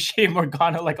appreciate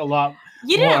Morgana like a lot.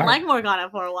 You didn't like Morgana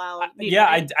for a while. Yeah,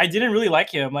 I didn't really like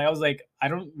him. Like I was like, I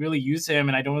don't really use him,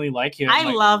 and I don't really like him.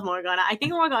 I love Morgana. I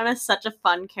think Morgana is such a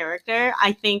fun character.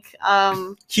 I think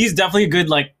he's definitely a good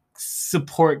like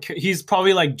support. He's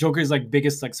probably like Joker's like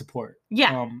biggest like support.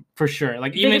 Yeah, for sure.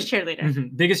 Like biggest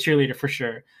cheerleader. Biggest cheerleader for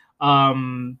sure.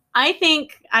 I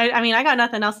think I mean I got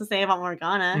nothing else to say about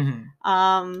Morgana.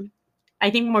 I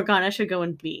think Morgana should go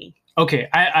in B. Okay,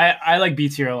 I like B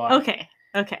tier a lot. Okay.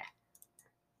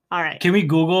 All right. Can we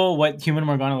Google what human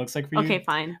Morgana looks like for you? Okay,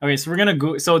 fine. Okay, so we're gonna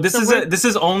go. So this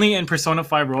is only in Persona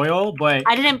 5 Royal, but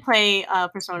I didn't play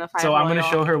Persona 5 so Royal. I'm gonna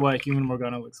show her what human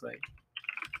Morgana looks like.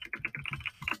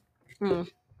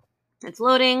 It's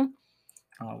loading.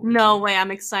 Oh, no way! I'm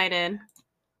excited.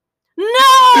 No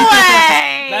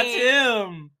way! That's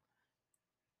him.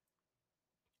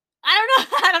 I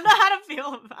don't know how to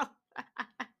feel about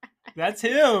that. That's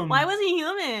him. Why was he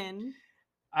human?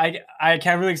 I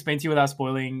can't really explain to you without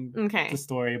spoiling the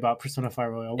story about Persona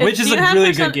 5 Royal, which is a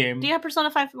really good game. Do you have Persona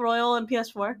 5 Royal and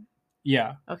PS4?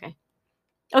 Yeah. Okay,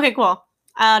 cool.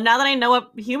 Now that I know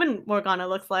what human Morgana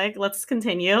looks like, let's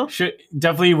continue.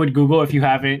 Definitely would Google if you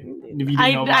haven't. If you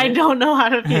didn't know about I don't know how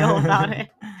to feel about it.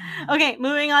 Okay,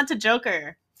 moving on to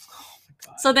Joker.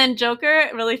 So then Joker,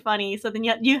 really funny. So then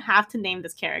you have to name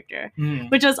this character,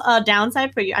 which was a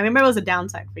downside for you. I remember it was a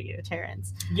downside for you,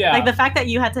 Terrence. Yeah. Like the fact that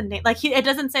you had to name, like it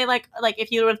doesn't say like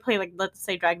if you were to play like let's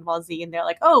say Dragon Ball Z and they're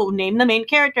like, oh, name the main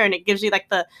character, and it gives you like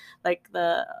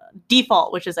the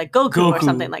default, which is like Goku or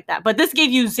something like that. But this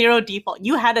gave you 0 default.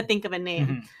 You had to think of a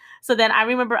name. So then I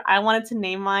remember I wanted to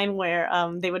name mine where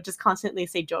they would just constantly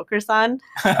say Joker-san.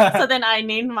 So then I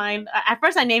named mine. At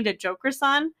first I named it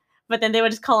Joker-san. But then they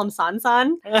would just call him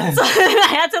San-san. So I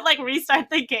had to like restart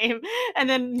the game and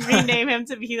then rename him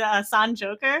to be the San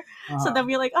Joker. So then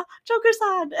we're like, oh,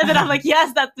 Joker-san. And then I'm like,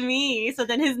 yes, that's me. So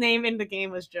then his name in the game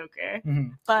was Joker.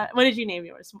 But what did you name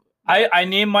yours? I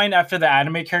named mine after the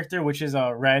anime character, which is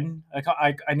Ren.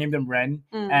 I named him Ren.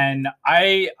 And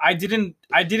I didn't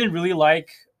really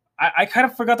like, I kind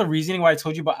of forgot the reasoning why I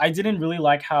told you, but I didn't really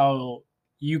like how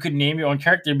you could name your own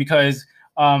character because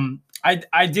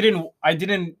I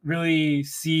didn't really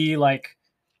see like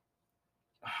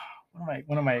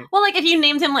what am I? Well, like if you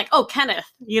named him like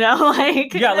Kenneth, you know,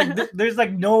 like yeah, like there's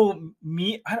like no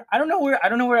me. I don't know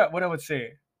what I would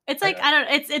say. It's like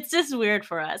it's just weird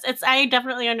for us. I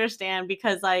definitely understand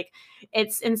because like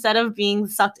it's instead of being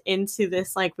sucked into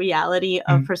this like reality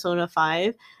of Persona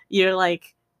 5, you're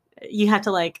like you have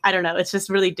to like I don't know. It's just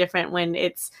really different when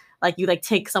it's like you like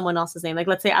take someone else's name. Like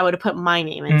let's say I would have put my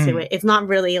name into it. It's not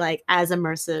really like as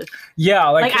immersive. Yeah,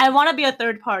 like I want to be a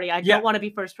third party. I don't want to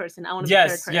be first person. I want to be third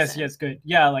person. Yes, good.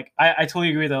 Yeah, like I totally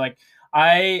agree with that. Like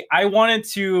I wanted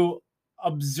to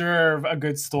observe a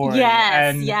good story.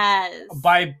 Yes.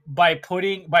 By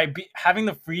having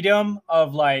the freedom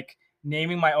of like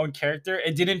naming my own character,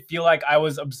 it didn't feel like I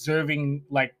was observing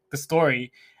like the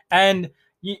story. And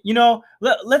you know,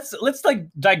 let's like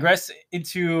digress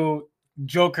into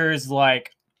Joker's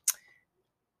like,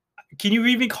 can you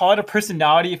even call it a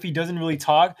personality if he doesn't really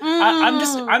talk?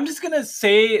 I'm just gonna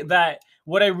say that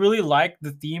what I really like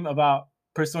the theme about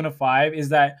Persona 5 is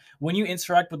that when you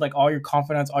interact with like all your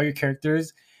confidants, all your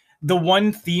characters, the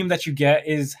one theme that you get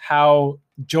is how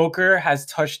Joker has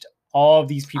touched all of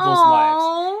these people's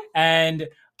lives. And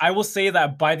I will say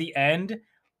that by the end,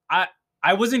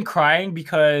 I wasn't crying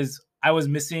because I was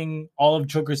missing all of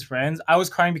Joker's friends. I was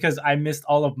crying because I missed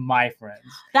all of my friends.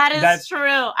 That's true.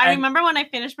 I remember when I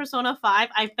finished Persona 5,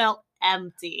 I felt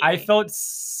empty. I felt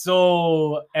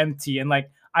so empty and like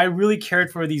I really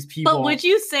cared for these people. But would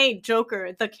you say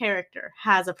Joker, the character,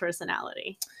 has a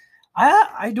personality?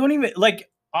 I don't even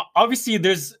like obviously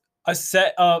there's a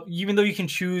set of even though you can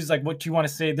choose like what you want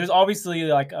to say, there's obviously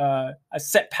like a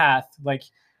set path like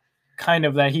kind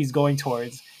of that he's going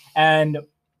towards. And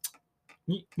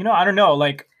you know, I don't know,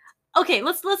 like okay,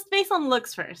 let's base on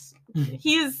looks first.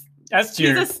 He's S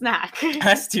tier. He's a snack.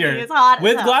 S tier. He's hot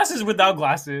with glasses, without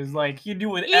glasses, like he do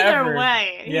whatever. Either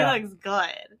way, he looks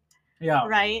good. Yeah.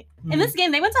 Right? In this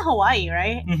game, they went to Hawaii,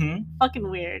 right? Mm-hmm. Fucking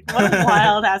weird. What a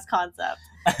wild ass concept.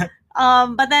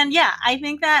 But then yeah, I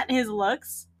think that his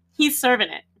looks, he's serving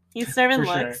it. He's serving For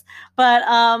looks. sure. But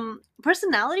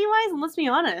personality wise, let's be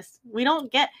honest, we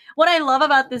don't get what I love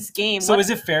about this game. So is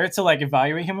it fair to like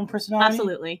evaluate him on personality?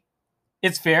 Absolutely.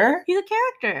 It's fair? He's a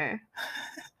character.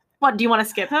 What, do you want to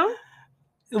skip him?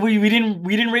 We didn't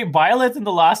rate Violet in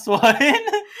the last one.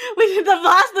 We did the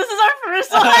last. This is our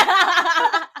first one.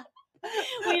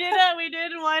 we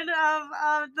did one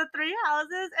of the 3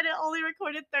 houses, and it only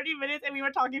recorded 30 minutes, and we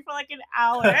were talking for like an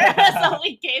hour, so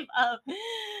we gave up.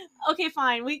 Okay,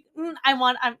 fine.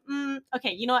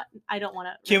 Okay, you know what? I don't want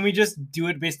to. Can we just do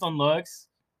it based on looks?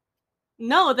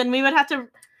 No, then we would have to.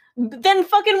 Then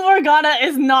fucking Morgana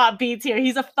is not B tier.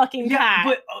 He's a fucking cat.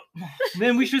 But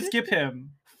then we should skip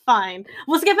him. Fine,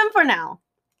 we'll skip him for now.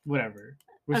 Whatever.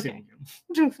 We're Okay.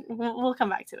 skipping him. We'll come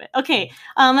back to it. Okay,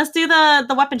 let's do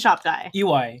the weapon shop guy.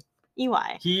 EY.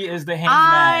 EY. He is the handyman.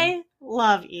 I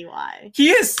love EY. He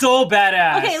is so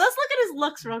badass. Okay, let's look at his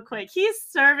looks real quick. He's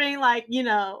serving like,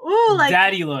 ooh, like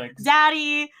daddy looks.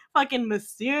 daddy, fucking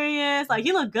mysterious. Like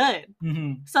he looked good.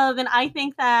 Mm-hmm. So then I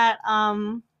think that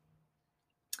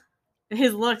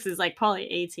his looks is like probably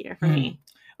A tier for me.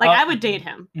 Like I would date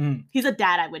him. Mm-hmm. He's a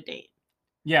dad I would date.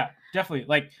 Yeah, definitely.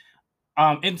 Like,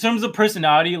 in terms of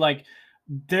personality, like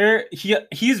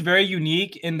he's very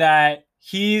unique in that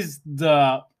he's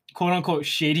the quote unquote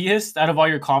shadiest out of all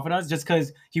your confidants, just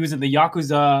because he was in the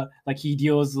Yakuza. Like he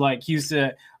deals like he used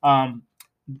to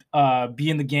be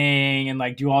in the gang and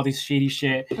like do all this shady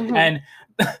shit. Mhm. And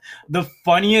the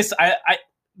funniest, I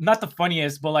not the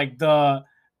funniest, but like the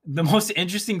most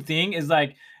interesting thing is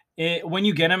like when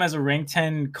you get him as a rank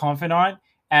 10 confidant.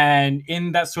 And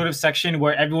in that sort of section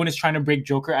where everyone is trying to break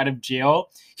Joker out of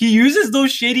jail, he uses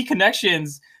those shady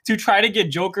connections to try to get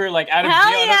Joker like out of Hell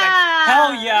jail. And yeah! I was like,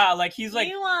 hell yeah! Like he's like,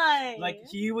 EY. like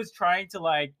he was trying to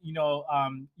like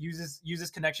uses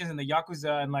connections in the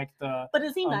Yakuza and like the. But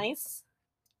is he nice?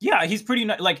 Yeah, he's pretty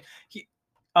nice. Like he,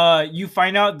 you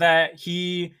find out that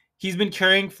he's been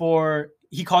caring for.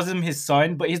 He calls him his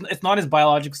son, but it's not his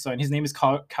biological son. His name is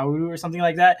Kaoru or something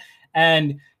like that,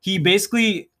 and he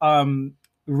basically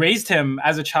raised him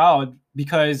as a child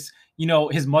because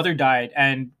his mother died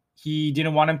and he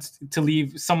didn't want him to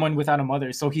leave someone without a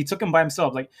mother, so he took him by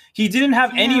himself. Like he didn't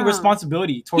have any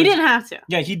responsibility towards. He didn't have to.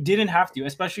 Yeah, he didn't have to,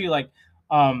 especially like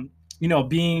being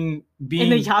in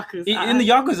the Yakuza. In the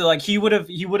Yakuza, like he would have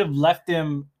left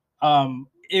him.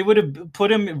 It would have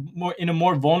put him in a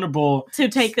more vulnerable to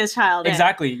take this child.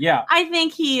 Exactly. In. Yeah. I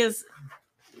think he's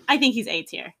A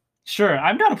tier. Sure,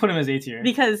 I'm down to put him as A tier.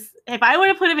 Because if I were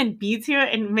to put him in B tier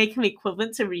and make him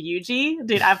equivalent to Ryuji,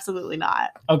 dude, absolutely not.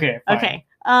 Okay. Fine. Okay.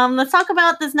 Let's talk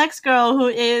about this next girl who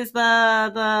is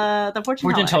the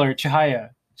fortune teller. Chihaya.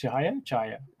 I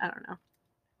don't know.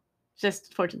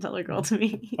 Just fortune teller girl to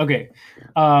me. Okay.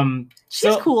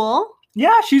 She's cool.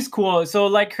 Yeah, she's cool. So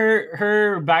like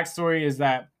her backstory is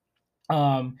that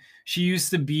she used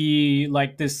to be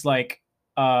like this like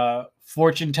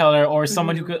fortune teller or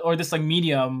someone who could, or this like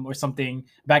medium or something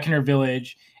back in her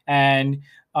village, and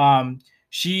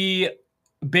she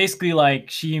basically like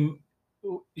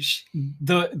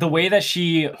the way that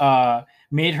she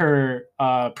made her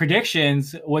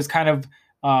predictions was kind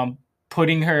of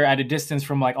putting her at a distance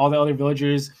from like all the other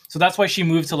villagers, so that's why she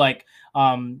moved to like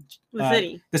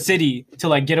the city to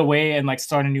like get away and like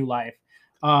start a new life.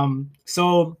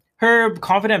 So her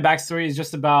confident backstory is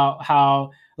just about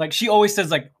how like she always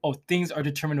says like, oh, things are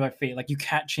determined by fate, like you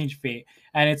can't change fate.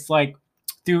 And it's like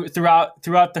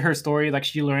throughout her story, like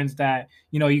she learns that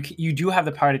you do have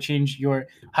the power to change your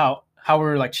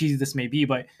however like cheesy this may be,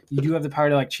 but you do have the power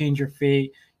to like change your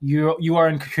fate. You are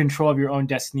in control of your own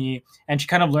destiny. And she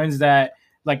kind of learns that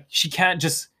like she can't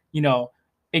just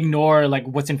ignore like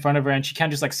what's in front of her, and she can't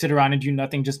just like sit around and do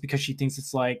nothing just because she thinks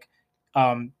it's like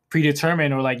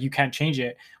predetermined or like you can't change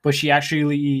it. But she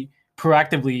actually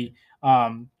proactively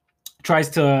tries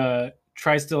to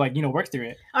like work through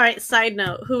it. All right, side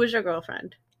note, who was your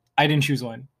girlfriend? I didn't choose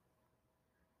one.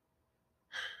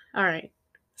 All right,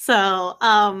 so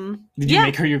did you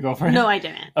make her your girlfriend? No, I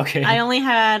didn't. Okay, I only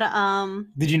had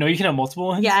did you know you can have multiple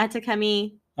ones? Yeah, I had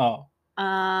Takemi. Oh,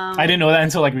 I didn't know that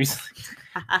until like recently.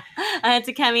 I had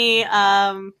Takemi,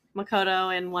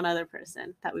 Makoto, and one other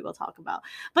person that we will talk about.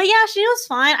 But yeah, she was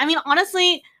fine. I mean,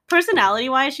 honestly, personality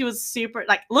wise, she was super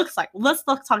let's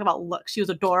talk about looks. She was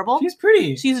adorable. She's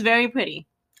pretty. She's very pretty.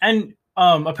 And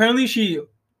apparently she's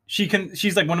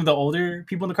like one of the older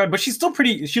people in the crowd, but she's still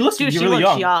pretty. She looks really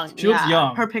young. She looks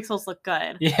young. Her pixels look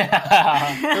good.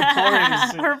 Yeah.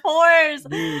 Her pores. Her pores.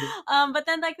 Dude. But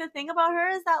then like the thing about her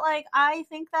is that like I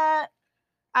think that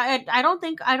I don't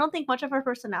think much of her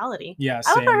personality. Yeah, I would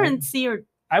same. put her Like, in C or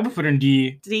I would put her in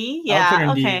D. D. I would put her Yeah.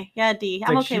 in D. Okay. Yeah. D. It's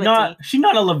I'm like okay with D. she's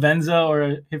not a Lavenza or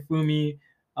a Hifumi.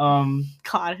 God,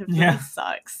 Hifumi Yeah.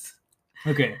 sucks.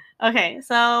 Okay. Okay.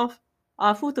 So,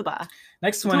 Futuba.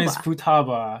 Next one is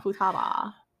Futaba.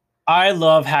 Futaba. I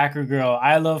love Hacker Girl.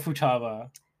 I love Futaba.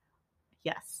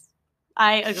 Yes,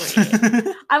 I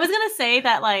agree. I was gonna say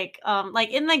that like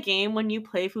in the game when you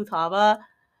play Futaba,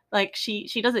 like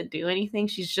she doesn't do anything.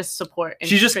 She's just support. And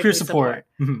She's just pure strictly support.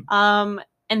 Mhm.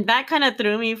 And that kind of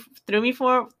threw me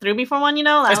for one. You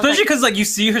know, Especially because like you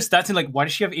see her stats and like, why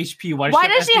does she have HP? Why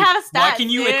does she have stats? Why can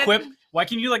you dude? equip? Why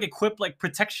can you like equip like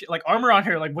protection, like armor on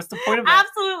her? Like, what's the point of that?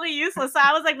 Absolutely useless. So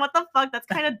I was like, what the fuck? That's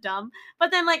kind of dumb.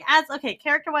 But then like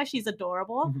character wise, she's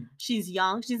adorable. Mm-hmm. She's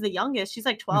young. She's the youngest. She's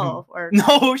like 12 or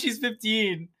no, she's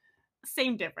 15.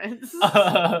 Same difference.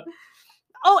 Oh,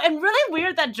 and really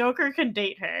weird that Joker can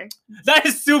date her. That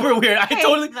is super weird. I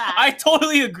that.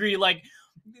 totally agree. Like,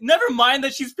 never mind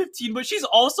that she's 15, but she's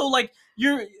also like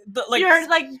your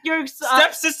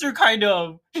stepsister kind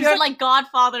of. She's like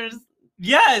Godfather's.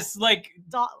 Yes, like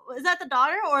is that the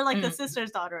daughter or like the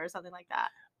sister's daughter or something like that?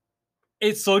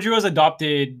 It's Sojiro's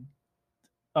adopted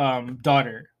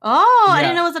daughter. Oh, yeah. I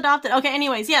didn't know it was adopted. Okay,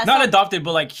 anyways, yeah. Not adopted,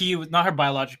 but like he was not her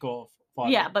biological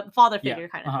father. Yeah, but father figure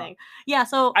kind of thing. Yeah,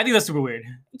 so I think that's super weird.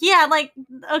 Yeah, like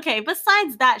okay,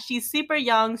 besides that, she's super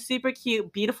young, super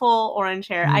cute, beautiful orange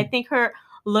hair. I think her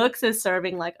looks is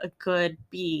serving like a good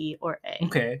B or A.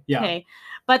 Okay, yeah. Okay.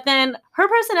 But then her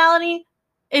personality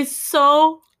is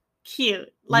so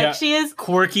cute. Like she is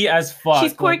quirky as fuck.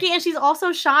 She's quirky and she's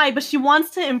also shy, but she wants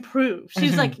to improve.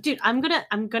 She's like, dude, I'm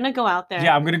gonna go out there.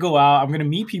 Yeah, I'm gonna go out. I'm gonna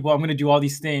meet people. I'm gonna do all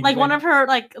these things. Like one of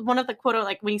the quote,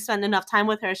 like when you spend enough time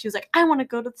with her, she was like, I want to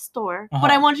go to the store, but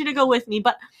I want you to go with me.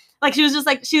 But like she was just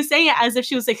like she was saying it as if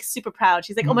she was like super proud.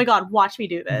 She's like, oh my god, watch me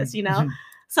do this, you know.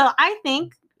 So I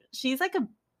think she's like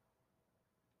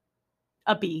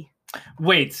a B.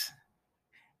 Wait.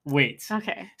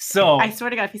 Okay. So I swear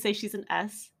to God, if you say she's an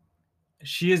S.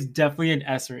 She is definitely an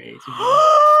S or A.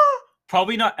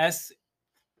 Probably not S.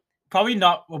 Probably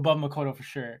not above Makoto for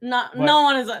sure. No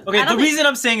one is. Okay, the reason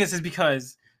I'm saying this is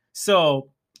because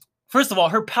first of all,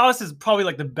 her palace is probably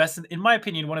like the best in my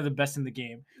opinion, one of the best in the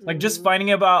game. Like just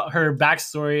finding about her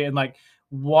backstory and like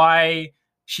why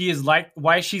she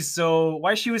was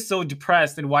so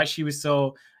depressed and why she was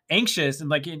so anxious and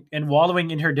like and wallowing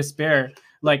in her despair.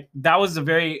 Like that was a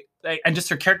very and just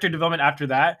her character development after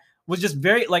that was just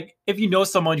very like if you know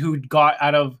someone who got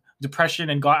out of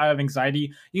depression and got out of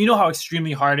anxiety, you know how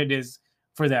extremely hard it is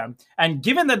for them. And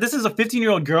given that this is a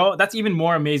 15-year-old girl, that's even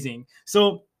more amazing.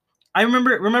 So I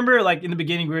remember like in the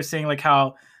beginning we were saying like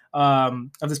how of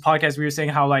this podcast we were saying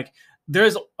how like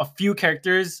there's a few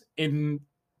characters in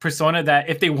Persona that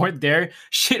if they weren't there,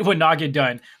 shit would not get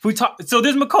done. So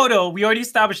there's Makoto. We already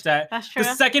established that. That's true.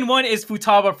 The second one is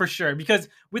Futaba for sure. Because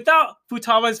without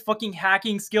Futaba's fucking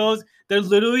hacking skills, there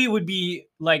literally would be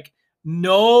like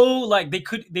no like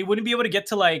they wouldn't be able to get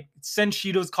to like send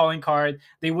Shido's calling card.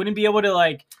 They wouldn't be able to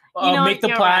like make the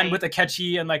plan with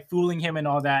Akechi and like fooling him and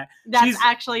all that. That's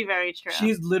actually very true.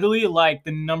 She's literally like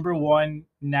the number one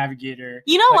navigator.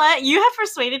 You know what? You have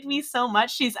persuaded me so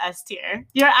much. She's S tier.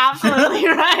 You're absolutely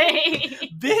right.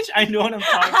 Bitch, I know what I'm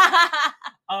talking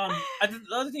about. The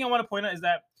other thing I want to point out is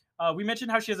that we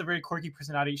mentioned how she has a very quirky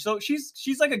personality. So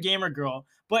she's like a gamer girl,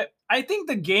 but I think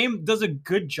the game does a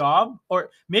good job. Or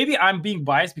maybe I'm being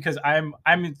biased because I'm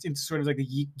into sort of like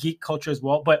the geek culture as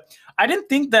well. But I didn't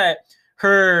think that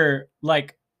her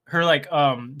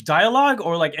dialogue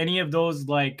or like any of those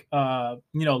like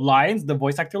lines, the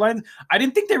voice actor lines, I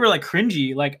didn't think they were like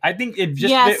cringy. Like I think it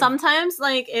just sometimes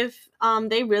like if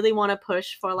they really want to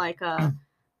push for like a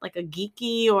like a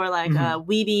geeky or like a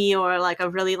weeby or like a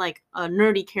really like a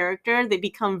nerdy character, they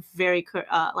become very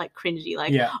like cringy.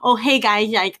 Like, oh hey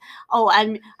guys, like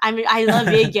I love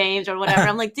video games or whatever.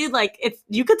 I'm like, dude, like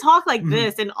you could talk like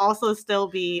this and also still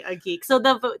be a geek. So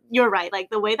you're right.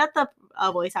 Like the way that the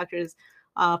voice actors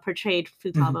portrayed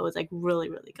Futaba was like really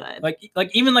really good.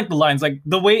 Like even like the lines, like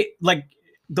the way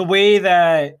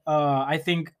that I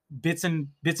think bits and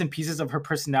pieces of her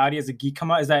personality as a geek come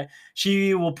out is that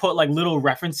she will put like little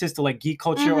references to like geek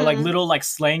culture or like little like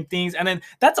slang things, and then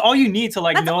that's all you need to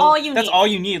like know. That's all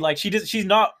you need. Like she's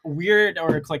not weird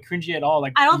or like cringy at all.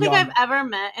 Like I don't think I've ever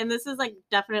met, and this is like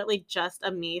definitely just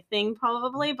a me thing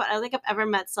probably, but I don't think I've ever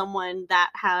met someone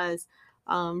that has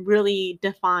really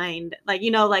defined like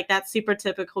like that super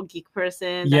typical geek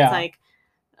person that's like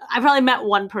I probably met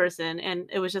one person and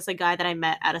it was just a guy that I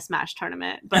met at a Smash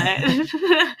tournament, but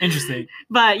interesting.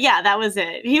 But yeah, that was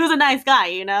it. He was a nice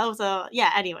guy, So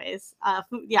yeah, anyways,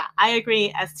 I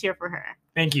agree, S tier for her.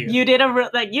 Thank you. You did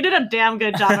a damn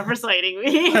good job of persuading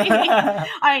me. All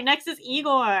right, next is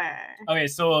Igor. Okay,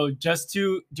 so just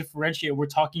to differentiate, we're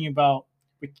talking about.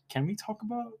 Wait, can we talk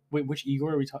about which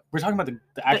Igor are we talking? We're talking about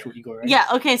the actual Igor, right? Yeah.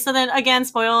 Okay. So then again,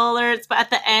 spoiler alerts. But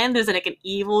at the end, there's like an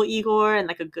evil Igor and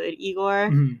like a good Igor.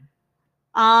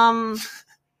 Mm-hmm.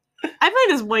 I played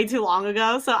this way too long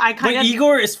ago, so I kind of. But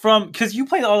Igor is from because you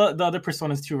played all the other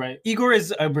Personas too, right? Igor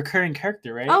is a recurring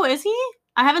character, right? Oh, is he?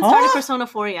 I haven't started Persona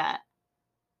 4 yet.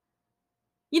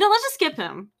 Let's just skip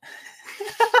him.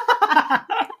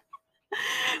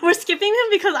 We're skipping him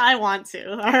because I want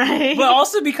to. All right. But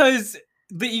also because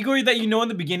the Igor that you know in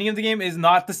the beginning of the game is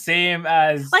not the same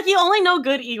as like you only know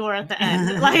good Igor at the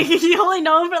end. Like you only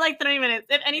know him for like 3 minutes.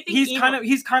 If anything, he's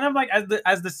kind of like at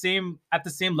the same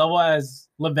level as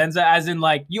Lavenza, as in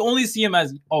like you only see him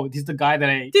as he's the guy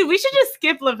that Dude, we should just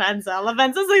skip Lavenza.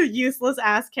 Lavenza's a useless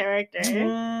ass character.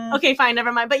 Okay, fine,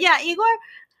 never mind. But yeah, Igor,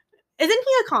 isn't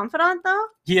he a confidant though?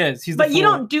 He is. He's. But you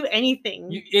don't do anything.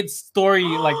 It's story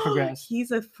like progress.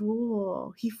 He's a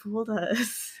fool. He fooled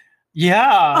us.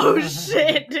 Yeah. Oh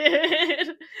shit, dude.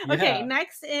 Yeah. Okay,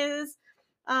 next is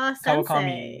Sensei.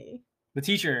 Kawakami. The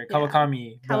teacher,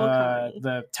 Kawakami,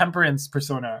 the temperance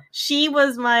persona. She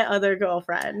was my other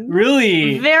girlfriend.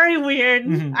 Really? Very weird.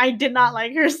 Mm-hmm. I did not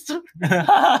like her story.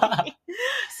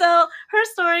 So her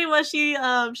story was she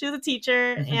was a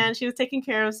teacher and she was taking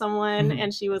care of someone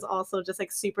and she was also just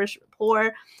like super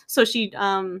poor. So she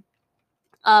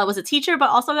was a teacher, but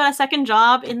also got a second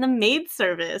job in the maid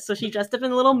service. So she dressed up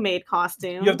in a little maid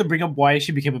costume. You have to bring up why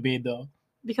she became a maid though.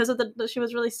 Because of she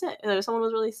was really sick. Someone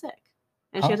was really sick.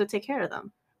 And she had to take care of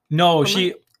them. No,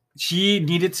 she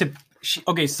needed to.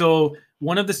 Okay, so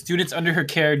one of the students under her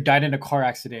care died in a car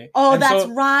accident. Oh, and that's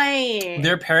right.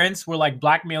 Their parents were like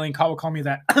blackmailing Kawakami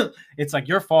that it's like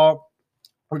your fault.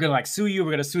 We're gonna like sue you.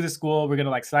 We're gonna sue the school. We're gonna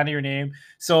like slander your name.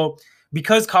 So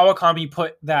because Kawakami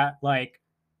put that like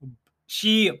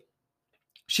she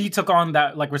took on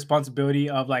that like responsibility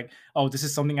of like, oh, this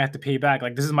is something I have to pay back.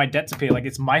 Like this is my debt to pay. Like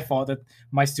it's my fault that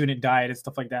my student died and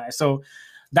stuff like that. So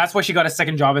that's why she got a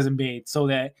second job as a maid, so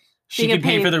that she can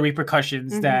pay for the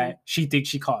repercussions that she thinks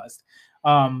she caused.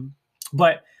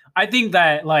 But I think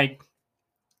that like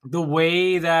the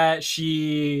way that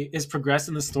she is progressed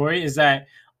in the story is that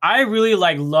I really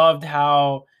like loved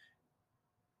how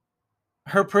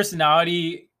her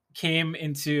personality came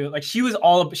into like she's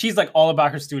like all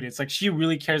about her students. Like she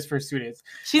really cares for her students.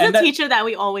 She's a teacher that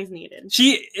we always needed.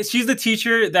 She's the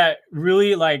teacher that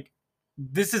really like.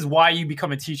 This is why you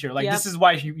become a teacher. Like, This is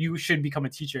why you should become a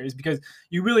teacher, is because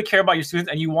you really care about your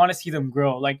students and you want to see them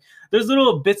grow. Like, there's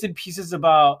little bits and pieces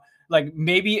about, like,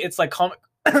 maybe it's like comic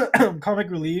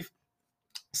relief.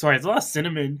 Sorry, it's a lot of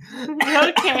cinnamon.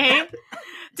 Okay.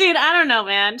 Dude, I don't know,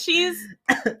 man. She's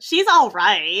all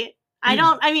right.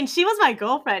 I mean, she was my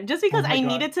girlfriend just because I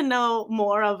needed to know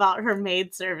more about her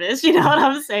maid service. You know what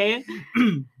I'm saying?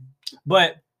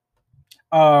 But,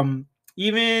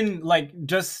 even like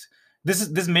just,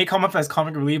 this may come up as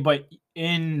comic relief, but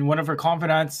in one of her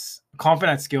confidence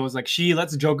skills, like she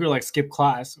lets Joker like skip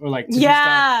class or like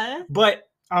But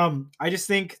I just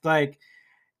think like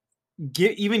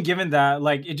even given that,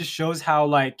 like it just shows how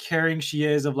like caring she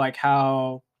is of like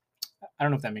how I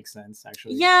don't know if that makes sense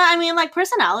actually. Yeah, I mean like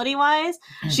personality wise,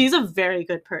 she's a very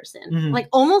good person. Like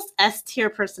almost S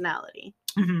tier personality.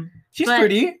 She's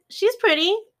pretty. She's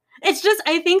pretty. It's just,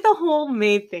 I think the whole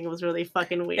maid thing was really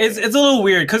fucking weird. It's a little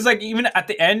weird, because, like, even at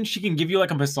the end, she can give you,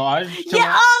 like, a massage.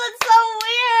 Yeah, oh, that's so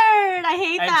weird! I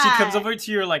hate that. And she comes over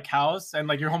to your, like, house, and,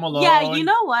 like, you're home alone. Yeah, you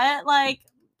know what? Like,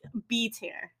 B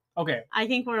tier. Okay. I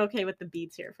think we're okay with the B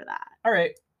tier for that. All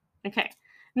right. Okay.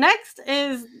 Next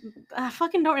is, I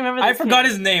fucking don't remember I forgot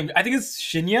his name. I think it's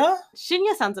Shinya?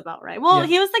 Shinya sounds about right. Well,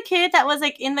 he was the kid that was,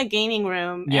 like, in the gaming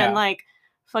room and, like,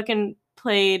 fucking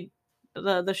played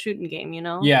the shooting game, you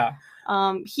know? Yeah.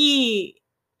 He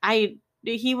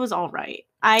was all right.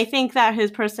 I think that his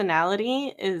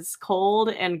personality is cold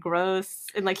and gross,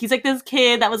 and like he's like this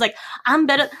kid that was like, I'm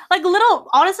better, like little,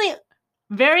 honestly,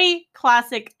 very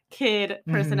classic kid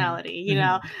personality, you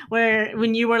know, where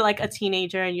when you were like a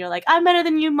teenager and you're like, I'm better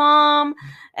than you, mom,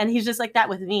 and he's just like that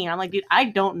with me. I'm like, dude, I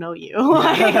don't know you.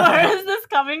 Like, where is this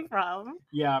coming from?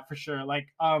 Yeah, for sure. Like,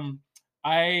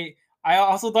 I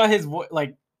also thought his voice,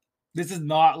 like, this is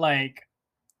not like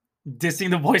dissing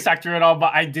the voice actor at all,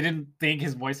 but I didn't think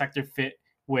his voice actor fit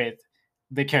with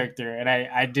the character, and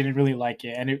I didn't really like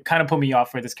it, and it kind of put me off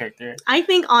for this character. I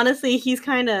think honestly he's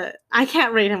kind of, I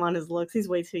can't rate him on his looks. He's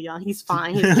way too young. He's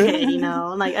fine. He's a kid, you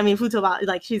know. Like, I mean, Futaba,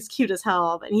 like, she's cute as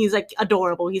hell, and he's like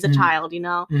adorable. He's a child, you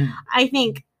know. I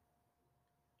think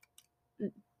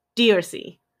D or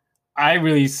C.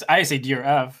 I say D or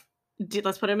F.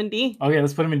 Let's put him in D. Okay,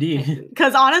 let's put him in D.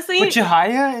 Because honestly, Put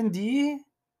Chihaya in D.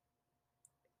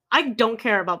 I don't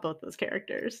care about both those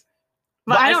characters.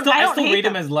 But I don't hate rate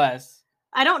him as less.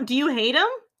 I don't. Do you hate him?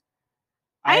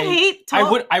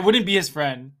 I wouldn't be his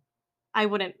friend. I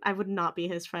would not be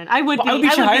his friend. I would be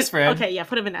Chihaya's friend. Okay, yeah,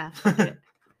 put him in F.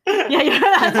 Yeah,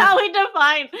 that's how we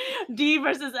define D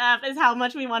versus F, is how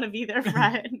much we want to be their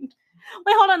friend.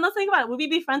 Wait, hold on. Let's think about it. Would we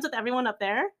be friends with everyone up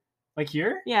there? Like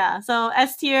here? Yeah. So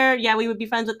S tier, yeah, we would be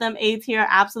friends with them. A tier,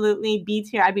 absolutely. B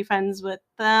tier, I'd be friends with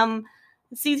them.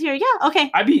 C tier, yeah, okay.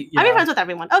 I'd be friends with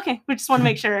everyone. Okay, we just want to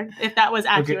make sure if that was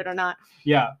accurate or not.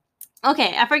 Yeah.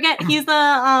 Okay, I forget. He's the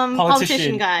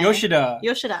politician guy.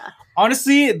 Yoshida.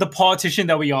 Honestly, the politician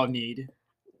that we all need.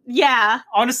 Yeah.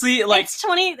 Honestly, like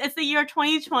it's the year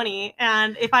 2020,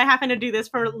 and if I happen to do this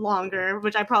for longer,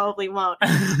 which I probably won't,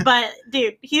 but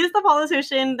dude, he's the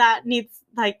politician that needs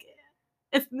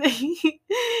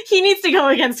he needs to go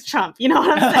against Trump. You know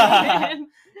what I'm saying?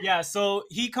 Yeah. So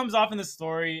he comes off in the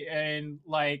story in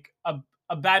like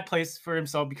a bad place for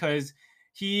himself because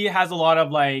he has a lot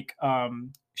of like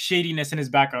shadiness in his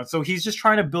background. So he's just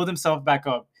trying to build himself back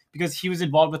up because he was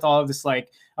involved with all of this like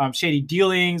shady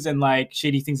dealings and like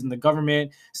shady things in the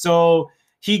government. So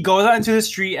he goes out into the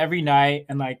street every night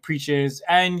and like preaches,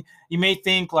 and you may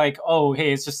think like, oh,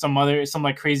 hey, it's just some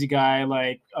like crazy guy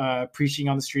like preaching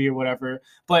on the street or whatever.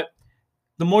 But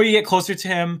the more you get closer to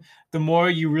him, the more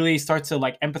you really start to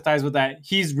like empathize with that.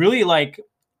 He's really like,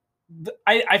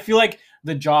 I feel like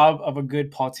the job of a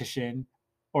good politician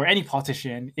or any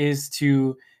politician is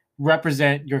to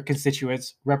represent your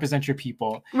constituents, represent your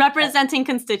people. Representing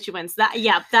constituents. That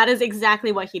is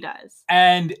exactly what he does.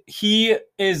 And he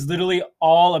is literally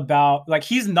all about, like,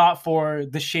 he's not for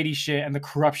the shady shit and the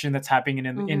corruption that's happening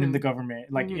in the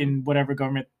government, like in whatever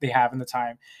government they have in the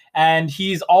time. And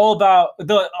he's all about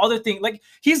the other thing. Like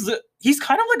he's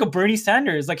kind of like a Bernie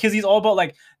Sanders, like, cause he's all about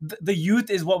like the youth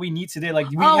is what we need today. Like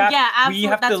we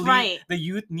have to lead, right.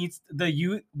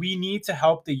 We need to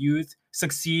help the youth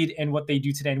succeed in what they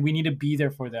do today, and we need to be there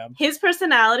for them. His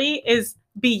personality is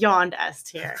beyond S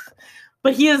tier,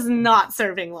 but he is not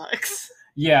serving looks.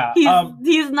 Yeah,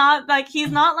 he's not like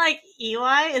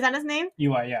EY. Is that his name?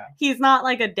 EY, yeah. He's not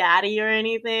like a daddy or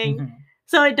anything,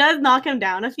 so it does knock him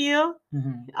down a few.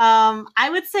 I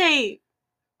would say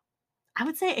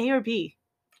A or B.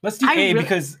 Let's do A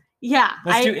because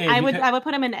I would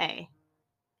put him in A.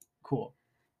 Cool.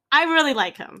 I really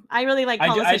like him. I really like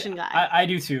politician guy. I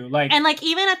do too. Like, and like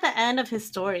even at the end of his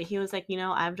story, he was like,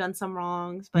 I've done some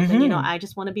wrongs, but then I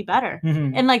just want to be better.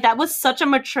 And like that was such a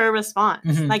mature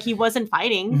response. Like he wasn't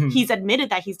fighting. He's admitted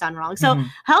that he's done wrong. So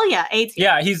hell yeah, A tier.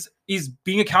 Yeah, he's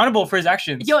being accountable for his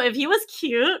actions. Yo, if he was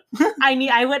cute,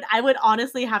 I would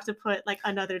honestly have to put like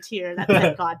another tier that's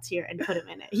like God tier and put him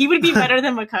in it. He would be better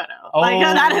than Makoto. Like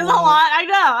that is a lot.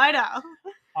 I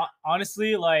know.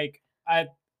 Honestly, like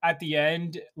at the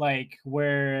end, like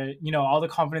where all the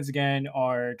confidence again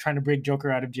are trying to break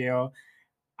Joker out of jail,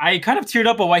 I kind of teared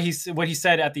up at what he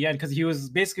said at the end, because he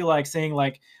was basically like saying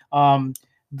like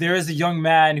there is a young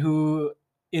man who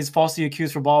is falsely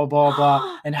accused for blah blah blah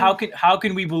blah, and how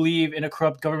can we believe in a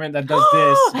corrupt government that does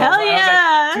this? Hell yeah,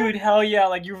 I was like, dude, hell yeah!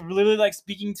 Like you're literally like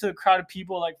speaking to a crowd of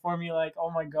people like for me, like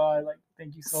oh my god, like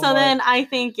thank you so much. So then I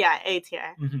think A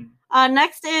tier.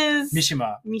 Next is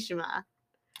Mishima.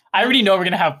 I already know we're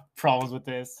gonna have problems with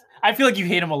this. I feel like you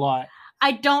hate him a lot.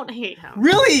 I don't hate him.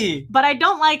 Really? But I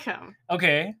don't like him.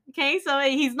 Okay. Okay, so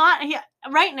he's not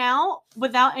right now.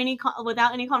 Without any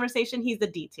conversation, he's the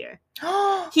D tier.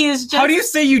 He is just. How do you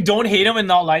say you don't hate him and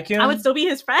not like him? I would still be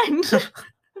his friend.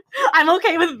 I'm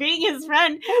okay with being his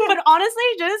friend, but honestly,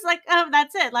 just like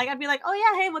that's it. Like I'd be like, oh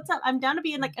yeah, hey, what's up? I'm down to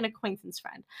be like an acquaintance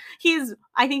friend.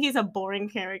 I think he's a boring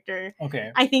character.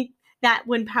 Okay. I think that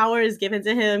when power is given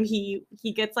to him, he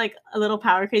gets like a little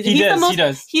power crazy. He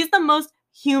does. He's the most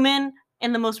human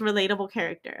and the most relatable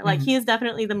character. Like he is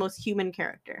definitely the most human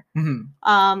character.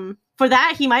 For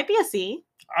that, he might be a C.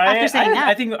 After saying that,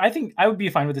 I think I would be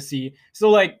fine with a C. So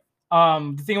like,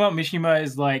 the thing about Mishima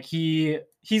is like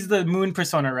he's the moon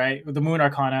persona, right? With the moon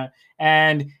arcana,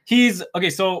 and he's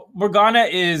okay. So Morgana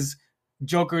is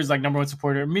Joker's like number one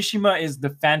supporter. Mishima is the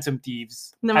Phantom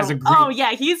Thieves as a group. Oh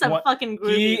yeah, he's a fucking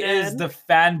groupie. He is the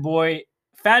fanboy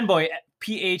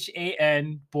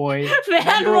PHAN boy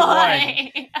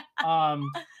fanboy.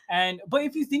 But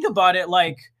if you think about it,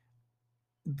 like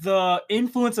the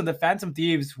influence of the Phantom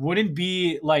Thieves wouldn't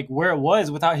be like where it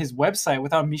was without his website,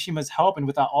 without Mishima's help, and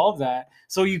without all of that.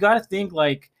 So you got to think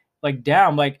like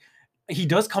damn, like he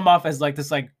does come off as like this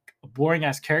like boring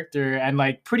ass character and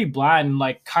like pretty bland,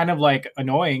 like kind of like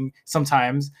annoying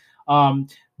sometimes.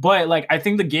 but like I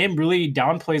think the game really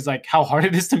downplays like how hard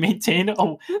it is to maintain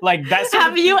like that.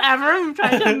 Have you ever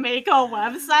tried to make a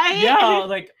website? Yeah,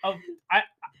 like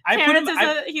I put him.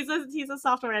 He's a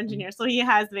software engineer, so he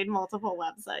has made multiple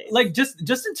websites. Like just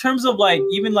in terms of like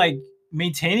even like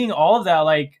maintaining all of that,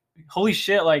 like holy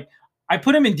shit, like I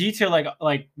put him in detail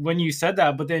like when you said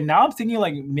that, but then now I'm thinking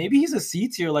like maybe he's a C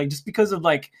tier, like just because of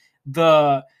like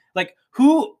the like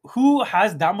who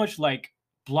has that much like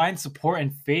blind support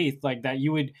and faith like that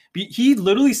you would be. He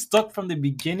literally stuck from the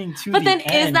beginning to but the then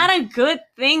end. Is that a good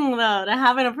thing though, to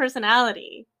having a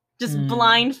personality? Just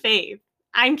blind faith.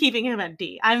 I'm keeping him at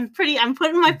D. I'm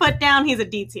putting my foot down. He's a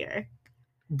D tier.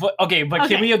 But okay,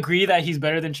 can we agree that he's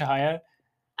better than Chihaya?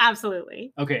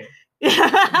 Absolutely. Okay.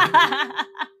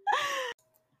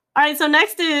 All right, so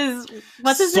next is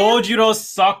what's his name? Sojiro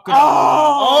Sakura.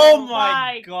 Oh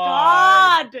my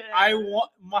god! I want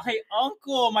my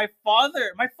uncle, my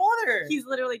father. He's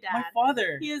literally dad. My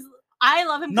father. He is. I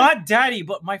love him. Not daddy,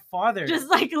 but my father. Just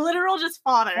like literal, just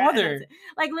father. Father.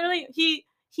 Like literally, he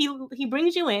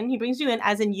brings you in. He brings you in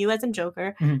as in you as in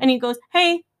Joker, and he goes,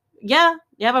 "Hey, yeah,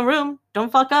 you have a room. Don't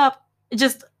fuck up."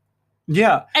 Just.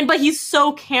 Yeah. But he's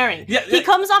so caring. Yeah, he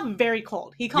comes off very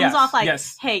cold. He comes off like,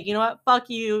 yes. Hey, you know what? Fuck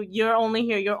you. You're only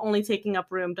here. You're only taking up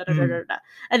room. Da, da, da, da, da.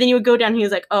 And then you would go down. He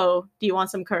was like, oh, do you want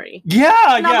some curry?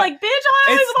 Yeah. And I'm like, bitch, I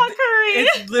always want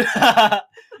curry.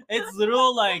 It's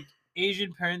literal like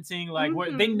Asian parenting, like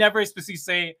where they never specifically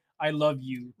say, I love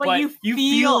you. But you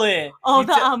feel it. Oh,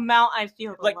 amount I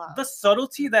feel the like love. The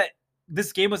subtlety that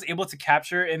this game was able to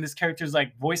capture in this character's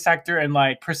like voice actor and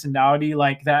like personality,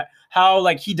 like that, how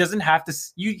like he doesn't have to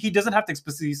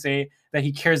explicitly say that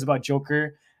he cares about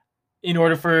Joker in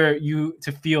order for you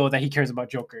to feel that he cares about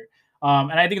Joker.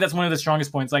 And I think that's one of the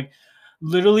strongest points. Like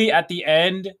literally at the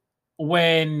end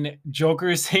when Joker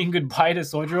is saying goodbye to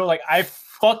Sojiro, like I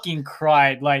fucking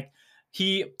cried. Like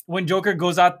when Joker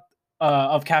goes out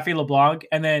of Cafe LeBlanc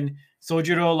and then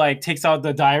Sojiro like takes out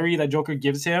the diary that Joker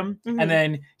gives him, and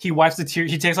then he wipes the tear.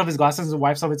 He takes off his glasses and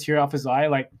wipes off a tear off his eye.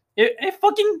 Like it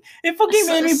fucking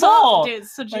made me bawl. Dude,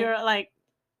 Sojiro like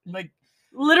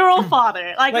literal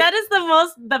father. Like that is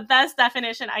the best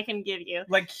definition I can give you.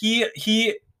 Like he's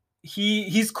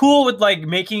cool with like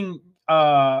making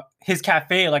his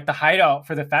cafe like the hideout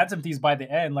for the Phantom Thieves by the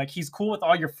end. Like he's cool with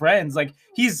all your friends. Like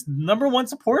he's number one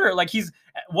supporter. Like he's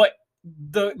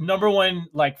the number one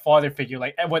like father figure,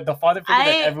 like what the father figure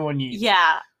that everyone needs.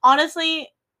 Yeah, honestly,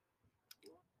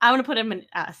 I want to put him in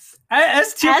S.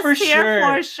 S tier for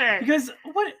sure. Because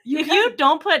if you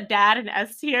don't put dad in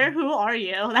S tier, who are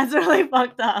you? That's really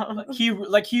fucked up. He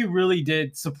really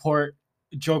did support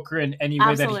Joker in any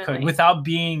way that he could, without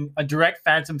being a direct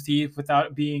Phantom Thief,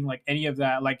 without being like any of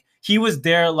that. Like he was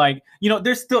there, like, you know,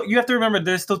 you have to remember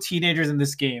there's still teenagers in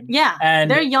this game. Yeah,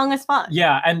 and they're young as fuck.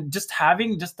 Yeah, and just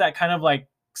having just that kind of like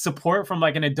support from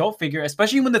like an adult figure,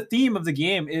 especially when the theme of the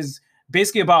game is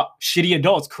basically about shitty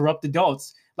adults, corrupt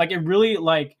adults. Like it really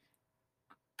like,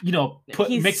 you know,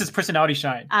 makes his personality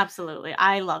shine. Absolutely,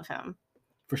 I love him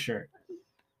for sure.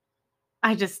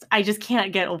 I just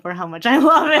can't get over how much I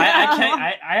love it.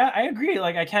 I agree.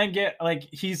 Like I can't get like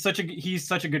he's such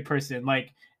a good person.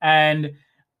 Like, and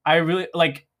I really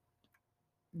like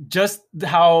just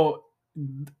how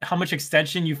much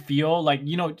extension you feel. Like,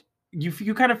 you know,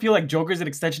 you kind of feel like Joker's an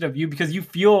extension of you because you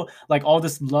feel like all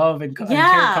this love and care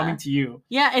coming to you.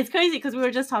 Yeah, it's crazy because we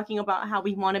were just talking about how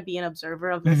we want to be an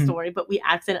observer of the story, but we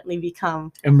accidentally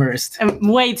become immersed.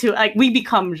 Way too like we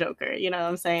become Joker. You know what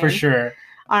I'm saying? For sure.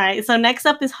 All right, so next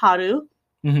up is Haru.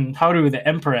 Haru, the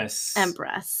Empress.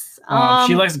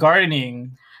 She likes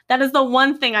gardening. That is the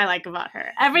one thing I like about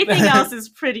her. Everything else is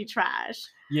pretty trash.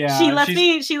 Yeah, she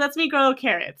lets me grow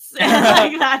carrots.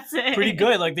 Like that's it. Pretty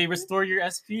good. Like they restore your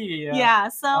SP. Yeah.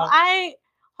 So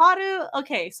Haru.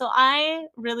 Okay, so I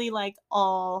really liked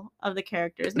all of the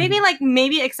characters.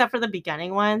 Maybe except for the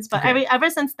beginning ones, but ever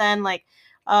since then, like,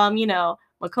 you know,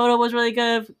 Makoto was really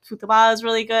good. Futaba was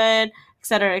really good.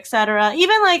 Etc. Etc.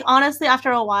 Even like honestly, after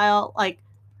a while, like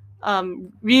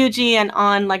Ryuji and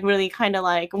An like really kind of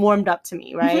like warmed up to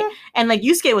me, right? And like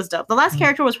Yusuke was dope. The last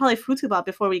character was probably Futaba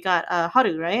before we got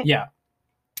Haru, right? Yeah.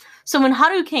 So when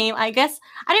Haru came, I guess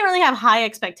I didn't really have high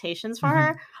expectations for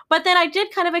her, but then I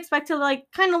did kind of expect to like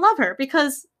kind of love her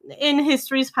because in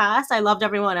history's past, I loved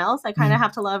everyone else. I kind of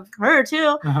have to love her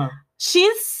too.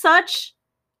 She's such.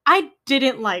 I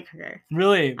didn't like her.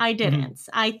 Really? I didn't.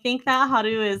 I think that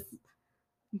Haru is.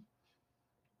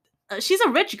 She's a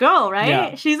rich girl, right?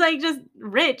 Yeah. She's like just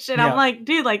rich, and I'm like,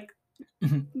 dude, like,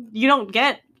 you don't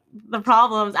get the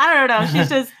problems. I don't know. She's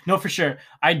just No, for sure.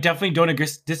 I definitely don't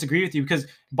disagree with you because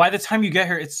by the time you get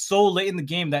her, it's so late in the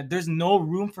game that there's no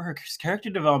room for her character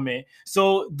development.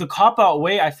 So the cop out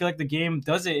way I feel like the game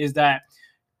does it is that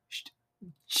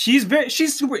she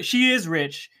is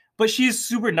rich, but she's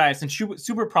super nice and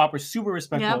super proper, super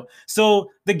respectful. Yep.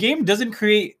 So the game doesn't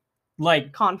create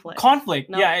like conflict.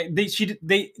 Nope. Yeah,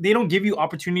 they don't give you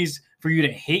opportunities for you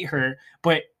to hate her,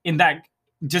 but in that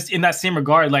same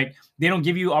regard, like they don't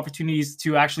give you opportunities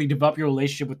to actually develop your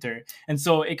relationship with her. And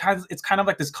so it's kind of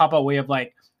like this cop out way of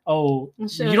like, oh,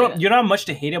 you're not much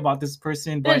to hate about this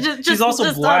person, but she's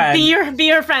also bland. Be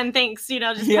your friend, thanks.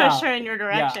 Just push her in your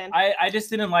direction. Yeah. I just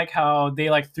didn't like how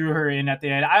they like threw her in at the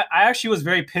end. I actually was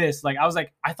very pissed. Like I was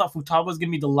like, I thought Futaba was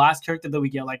gonna be the last character that we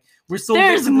get. Like we're so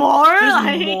there's more.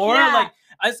 Like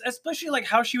especially like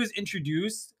how she was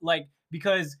introduced, like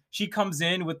because she comes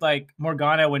in with like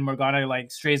Morgana when Morgana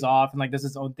like strays off and like does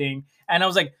its own thing, and I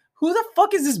was like, who the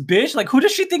fuck is this bitch? Like, who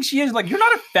does she think she is? Like, you're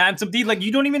not a Phantom Thief. Like,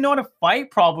 you don't even know how to fight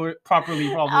properly.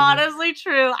 Probably. Honestly,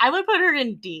 true. I would put her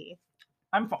in D.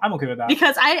 I'm okay with that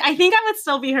because I think I would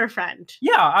still be her friend.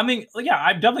 Yeah, I mean, yeah,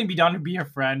 I'd definitely be down to be her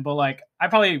friend, but like, I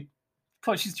probably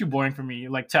she's too boring for me,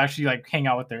 like to actually like hang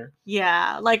out with her.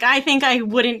 Yeah, like I think I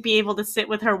wouldn't be able to sit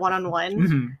with her one-on-one,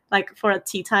 mm-hmm. like for a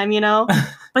tea time,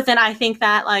 But then I think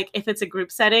that like if it's a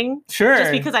group setting, sure,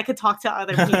 just because I could talk to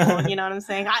other people, you know what I'm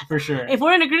saying? For sure. If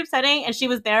we're in a group setting and she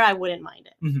was there, I wouldn't mind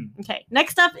it. Mm-hmm. Okay,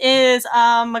 next up is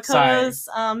Makoto's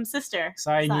sister,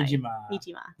 Sai Nijima,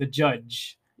 the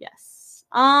judge. Yes.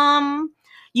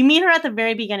 You meet her at the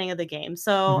very beginning of the game.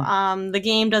 So the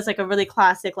game does like a really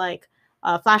classic like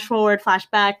flash forward,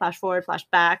 flashback, flash forward,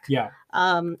 flashback. Yeah.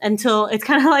 Until it's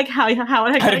kind of like how I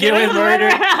get away with murder.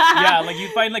 Yeah, like you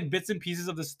find like bits and pieces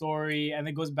of the story, and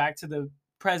it goes back to the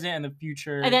present and the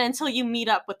future. And then until you meet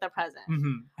up with the present,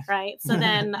 right? So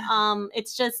then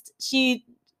it's just she.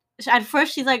 At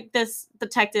first, she's like this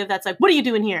detective that's like, "What are you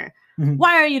doing here?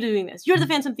 Why are you doing this? You're the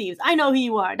Phantom Thieves. I know who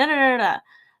you are." Da da da da.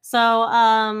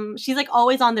 So she's like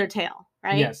always on their tail,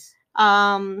 right? Yes.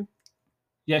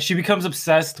 Yeah, she becomes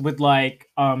obsessed with like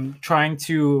trying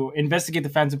to investigate the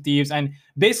Phantom Thieves and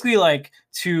basically like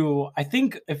to, I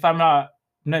think if I'm not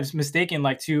mistaken,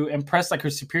 like to impress like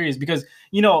her superiors, because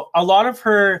a lot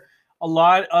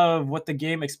of what the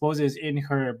game exposes in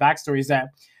her backstory is that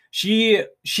she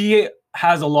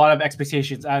has a lot of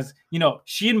expectations, as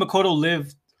she and Makoto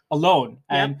live alone,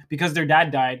 and because their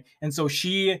dad died, and so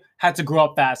she had to grow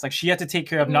up fast. Like she had to take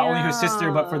care of not only her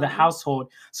sister but for the household.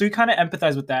 So you kind of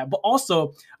empathize with that. But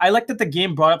also, I like that the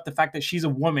game brought up the fact that she's a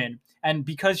woman, and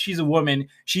because she's a woman,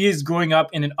 she is growing up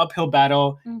in an uphill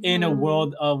battle in a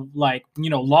world of like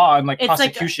law and like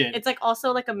prosecution. It's like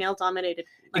also like a male dominated.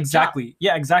 Exactly. Job.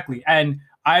 Yeah, exactly. And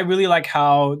I really like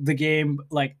how the game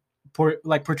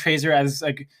portrays her as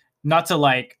like, not to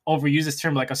like overuse this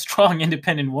term, like a strong,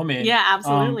 independent woman. Yeah,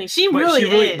 absolutely. She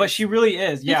really is. But she really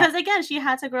is. Yeah. Because again, she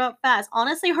had to grow up fast.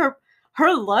 Honestly, her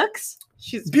looks,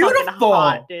 she's beautiful, fucking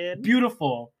hot, dude.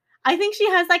 Beautiful. I think she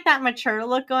has like that mature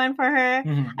look going for her.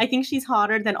 I think she's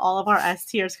hotter than all of our S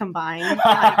tiers combined.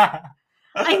 I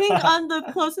think on the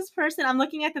closest person, I'm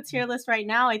looking at the tier list right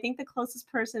now. I think the closest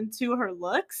person to her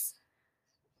looks.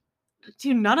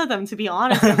 Dude, none of them, to be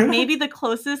honest. Maybe the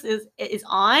closest is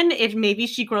on if maybe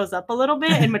she grows up a little bit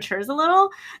and matures a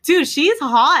little. Dude, she's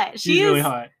hot. She's really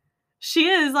hot. She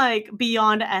is like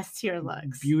beyond S tier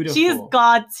looks. Beautiful. She is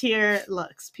God tier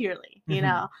looks, purely, and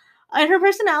her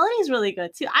personality is really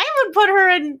good too. I would put her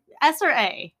in S or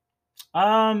A.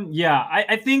 Yeah,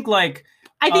 I think like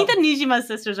I think the Nijima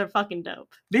sisters are fucking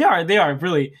dope. They are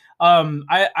really.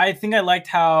 I think I liked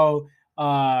how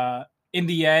in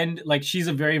the end, like she's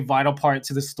a very vital part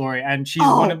to the story, and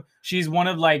she's one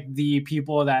of like the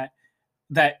people that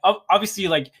obviously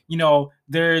like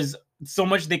there's so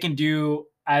much they can do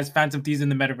as Phantom Thieves in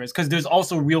the metaverse, because there's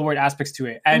also real world aspects to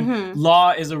it, and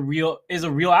law is a real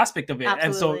aspect of it. Absolutely.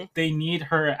 And so they need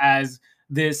her as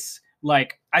this,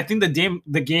 like, I think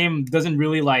the game doesn't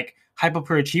really like hype up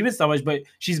her achievements that much, but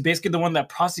she's basically the one that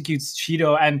prosecutes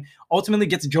Shido and ultimately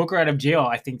gets Joker out of jail,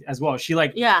 I think, as well. She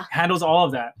handles all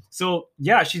of that. So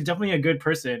yeah, she's definitely a good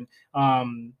person.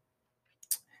 I'm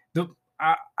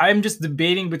just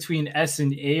debating between S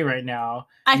and A right now.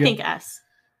 I think S.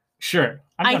 Sure.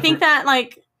 I think that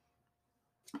like,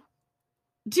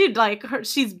 dude, like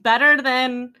she's better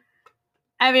than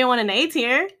everyone in A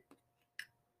tier.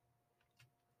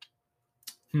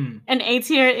 And A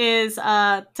tier is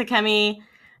Takemi,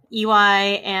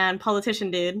 EY, and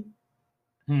Politician Dude.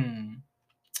 The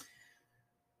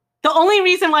only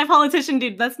reason why Politician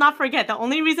Dude, let's not forget, the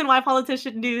only reason why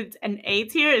Politician Dude's an A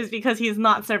tier is because he's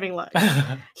not serving looks.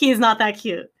 He is not that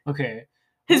cute. Okay.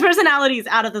 His personality is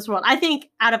out of this world. I think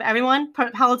out of everyone,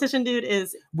 politician dude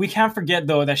is. We can't forget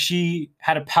though that she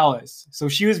had a palace, so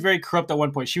she was very corrupt at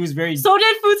one point. She was very. So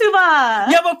did Futaba.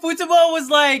 Yeah, but Futaba was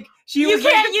like she You was.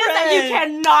 can't use that. You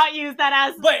cannot use that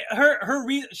as. But her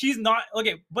reason, she's not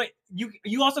okay. But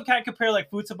you also can't compare like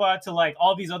Futaba to like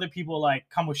all these other people like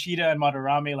Kamoshida and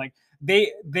Madarame. Like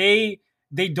they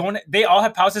don't. They all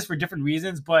have palaces for different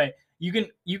reasons, but you can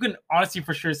honestly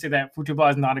for sure say that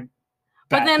Futaba is not a.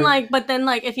 But then,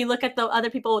 if you look at the other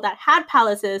people that had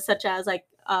palaces, such as like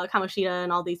Kamoshida and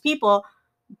all these people,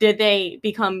 did they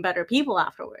become better people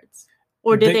afterwards,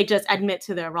 or did they just admit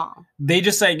to their wrong? They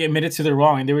just like admitted to their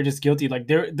wrong, and they were just guilty. Like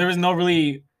there was no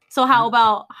really. So how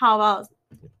about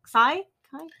Sai?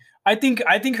 I think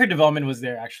her development was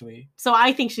there actually. So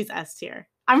I think she's S tier.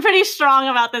 I'm pretty strong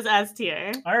about this S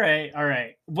tier. All right.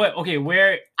 What? Okay,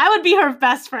 where? I would be her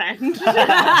best friend.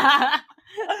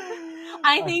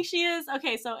 I think she is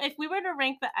okay. So if we were to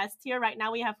rank the S tier right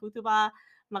now, we have Futaba,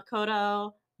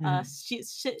 Makoto,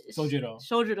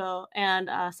 Shojuro, and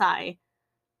Sai.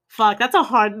 Fuck, that's a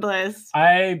hard list.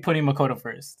 I putting Makoto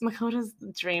first. Makoto's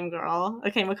the dream girl.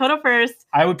 Okay, Makoto first.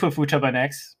 I would put Futaba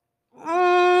next.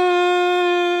 I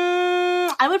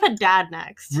would put Dad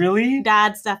next. Really?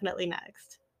 Dad's definitely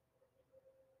next.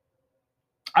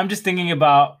 I'm just thinking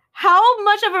about. How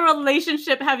much of a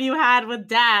relationship have you had with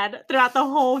Dad throughout the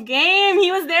whole game?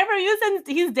 He was there for you since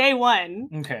he's day one.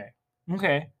 Okay.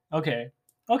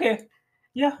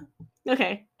 Yeah.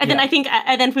 Okay. And then I think,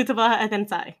 and then Futaba, and then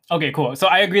Sai. Okay, cool. So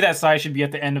I agree that Sai should be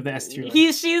at the end of the S tier.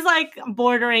 She's like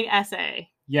bordering SA.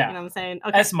 Yeah. You know what I'm saying?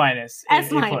 Okay. S minus.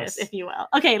 S minus, if you will.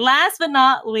 Okay, last but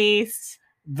not least.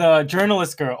 The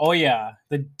journalist girl. Oh yeah.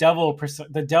 The devil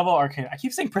arcana. I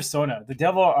keep saying persona. The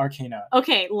devil arcana.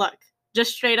 Okay, look.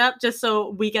 Just straight up, just so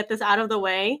we get this out of the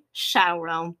way, Shadow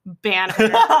Realm, ban her.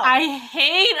 I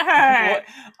hate her.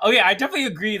 Okay, I definitely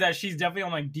agree that she's definitely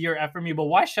on like D or F for me, but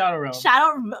why Shadow Realm?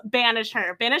 Banish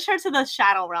her to the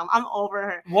Shadow Realm. I'm over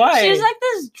her. Why? She's like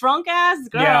this drunk ass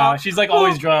girl. Yeah, she's like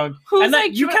always drunk. And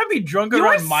like, you can't be drunk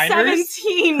around minors.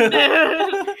 17, dude.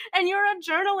 And you're a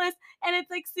journalist, and it's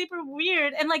like super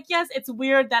weird. And like, yes, it's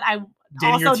weird that I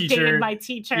dated my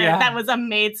teacher that was a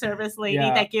maid service lady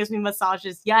that gives me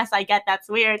massages. Yes, I get that's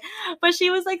weird. But she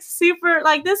was like super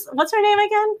like this. What's her name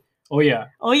again? Oh yeah.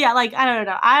 Like I don't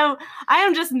know. I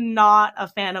am just not a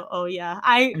fan of Oya.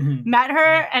 I met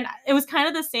her and it was kind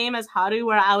of the same as Haru,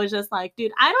 where I was just like,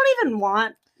 dude, I don't even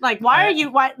want like why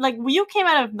you came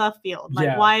out of left field.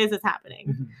 Like why is this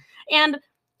happening? And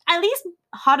at least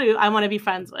Haru I want to be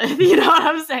friends with. You know what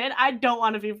I'm saying? I don't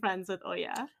want to be friends with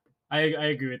Oya. I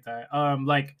agree with that.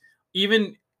 Like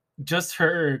even just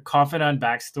her confidant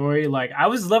backstory, like I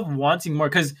was left wanting more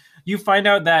because you find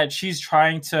out that she's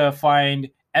trying to find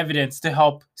evidence to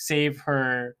help save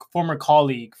her former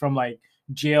colleague from like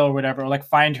jail or whatever, or like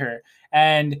find her.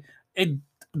 And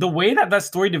the way that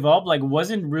story developed, like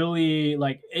wasn't really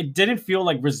like it didn't feel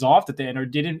like resolved at the end, or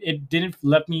it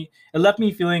left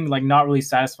me feeling like not really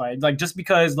satisfied. Like just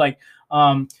because like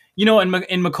in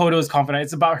Makoto's confidant,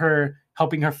 it's about her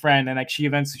helping her friend, and like she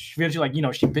eventually like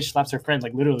she bitch slaps her friend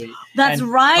like literally. That's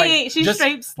right. Like, she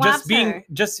straight slaps her.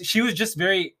 She was just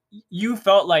very. You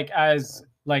felt like as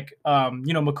like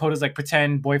Makoto's like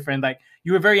pretend boyfriend, like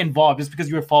you were very involved just because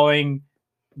you were following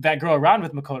that girl around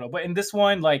with Makoto. But in this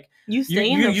one, like you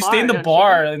stay in the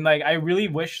bar, and like I really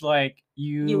wish like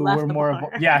you were more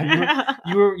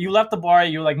you left the bar,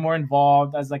 you were like more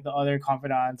involved as like the other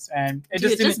confidants, and it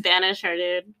just banish her,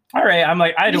 dude. All right, I'm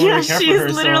like I don't really care for her.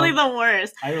 She's literally the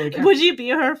worst. I really care. Would you be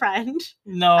her friend?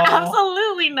 No,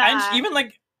 absolutely not. And even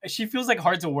like she feels like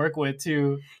hard to work with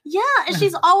too. Yeah, and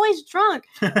she's always drunk.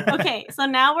 Okay, so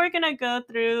now we're gonna go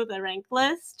through the rank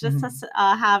list just to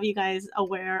have you guys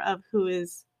aware of who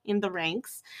is in the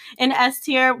ranks. In S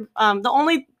tier, the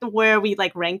only where we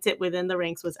like ranked it within the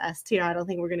ranks was S tier. I don't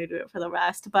think we're gonna do it for the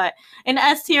rest. But in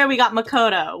S tier, we got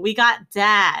Makoto, we got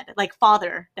Dad, like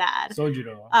father dad.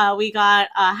 Sojuro. We got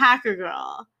Hacker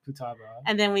Girl. Futaba.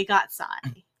 And then we got Sai.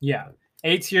 Yeah.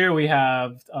 A tier, we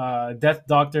have Death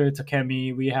Doctor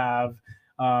Takemi. We have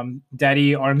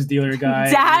Daddy Arms Dealer guy.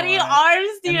 Daddy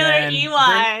Arms Dealer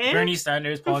EY. Bernie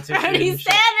Sanders, politician. Bernie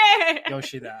Sanders.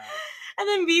 Yoshida. And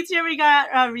then B tier, we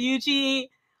got Ryuji,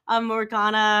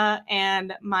 Morgana,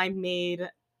 and my maid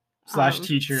 /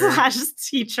 teacher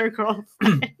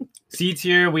girlfriend. C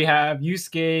tier, we have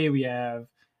Yusuke, we have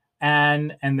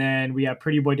Anne, and then we have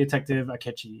Pretty Boy Detective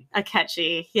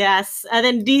Akechi. Yes. And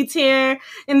then D tier,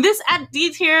 and this at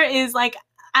D tier is like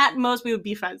at most we would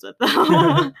be friends with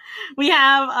them. We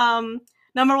have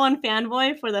number one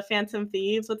fanboy for the Phantom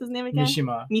Thieves. What's his name again?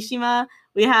 Mishima,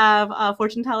 We have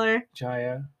Fortune Teller,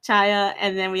 Chaya.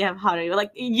 and then we have Haru.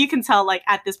 Like, you can tell, like,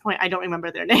 at this point, I don't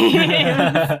remember their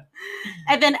names.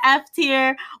 And then F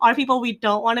tier are people we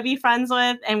don't want to be friends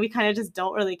with, and we kind of just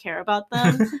don't really care about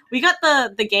them. We got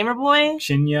the gamer boy,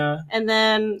 Shinya, and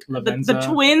then the Lavenza.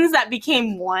 twins that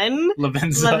became one,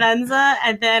 Lavenza,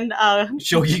 and then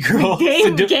Shogi girl,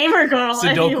 gamer girl,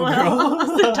 Sudoku girl,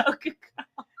 Sudoku girl.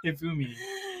 Hifumi.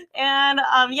 And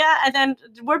and then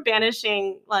we're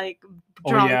banishing like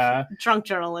drunk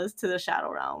journalists to the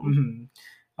Shadow Realm.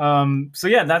 Mm-hmm. So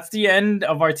yeah, that's the end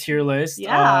of our tier list.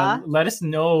 Yeah. Let us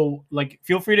know, like,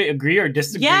 feel free to agree or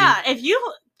disagree. Yeah, if you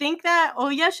think that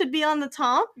Ouya should be on the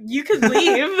top, you could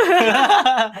leave.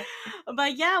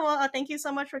 But yeah, well, thank you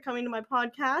so much for coming to my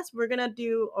podcast.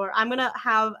 I'm gonna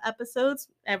have episodes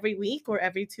every week or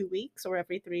every 2 weeks or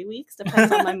every 3 weeks,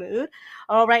 depends on my mood.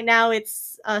 Right now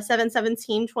it's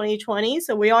 7/17/2020,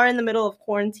 so we are in the middle of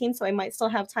quarantine, so I might still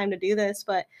have time to do this.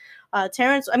 But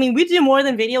Terrence, I mean, we do more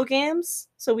than video games,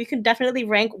 so we can definitely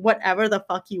rank whatever the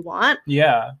fuck you want.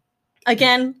 Yeah.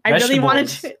 Again, I really wanted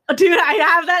to... Dude, I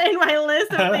have that in my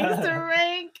list of things to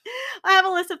rank. I have a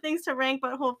list of things to rank,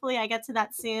 but hopefully I get to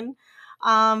that soon.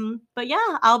 But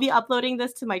yeah, I'll be uploading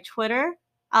this to my Twitter.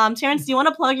 Terrence, do you want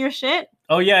to plug your shit?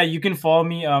 Oh yeah, you can follow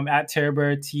me at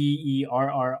Terror,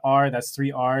 TERRR. That's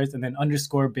 3 R's, and then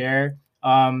 _bear.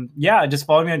 Yeah, just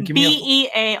follow me and give me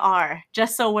BEAR,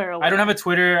 just so we're aware. I don't have a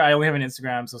Twitter. I only have an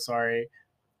Instagram, so sorry.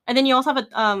 And then you also have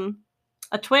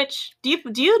a Twitch. Do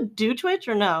you do Twitch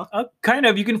or no? Kind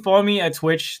of. You can follow me at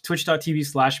Twitch,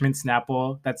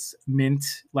 twitch.tv/mintsnapple. That's mint,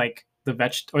 like the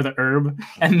or the herb,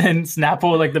 and then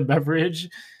Snapple, like the beverage.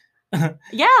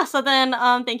 Yeah, so then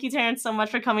thank you, Terrence, so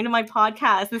much for coming to my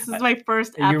podcast. This is my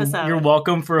first episode. You're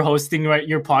welcome for hosting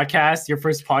your podcast, your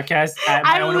first podcast at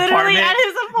my own apartment. At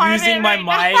his apartment, using my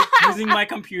mic, using my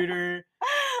computer.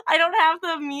 I don't have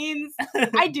the means.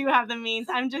 I do have the means.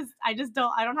 I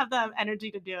don't have the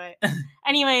energy to do it.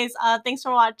 Anyways, thanks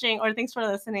for watching, or thanks for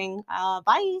listening.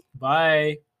 Bye.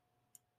 Bye.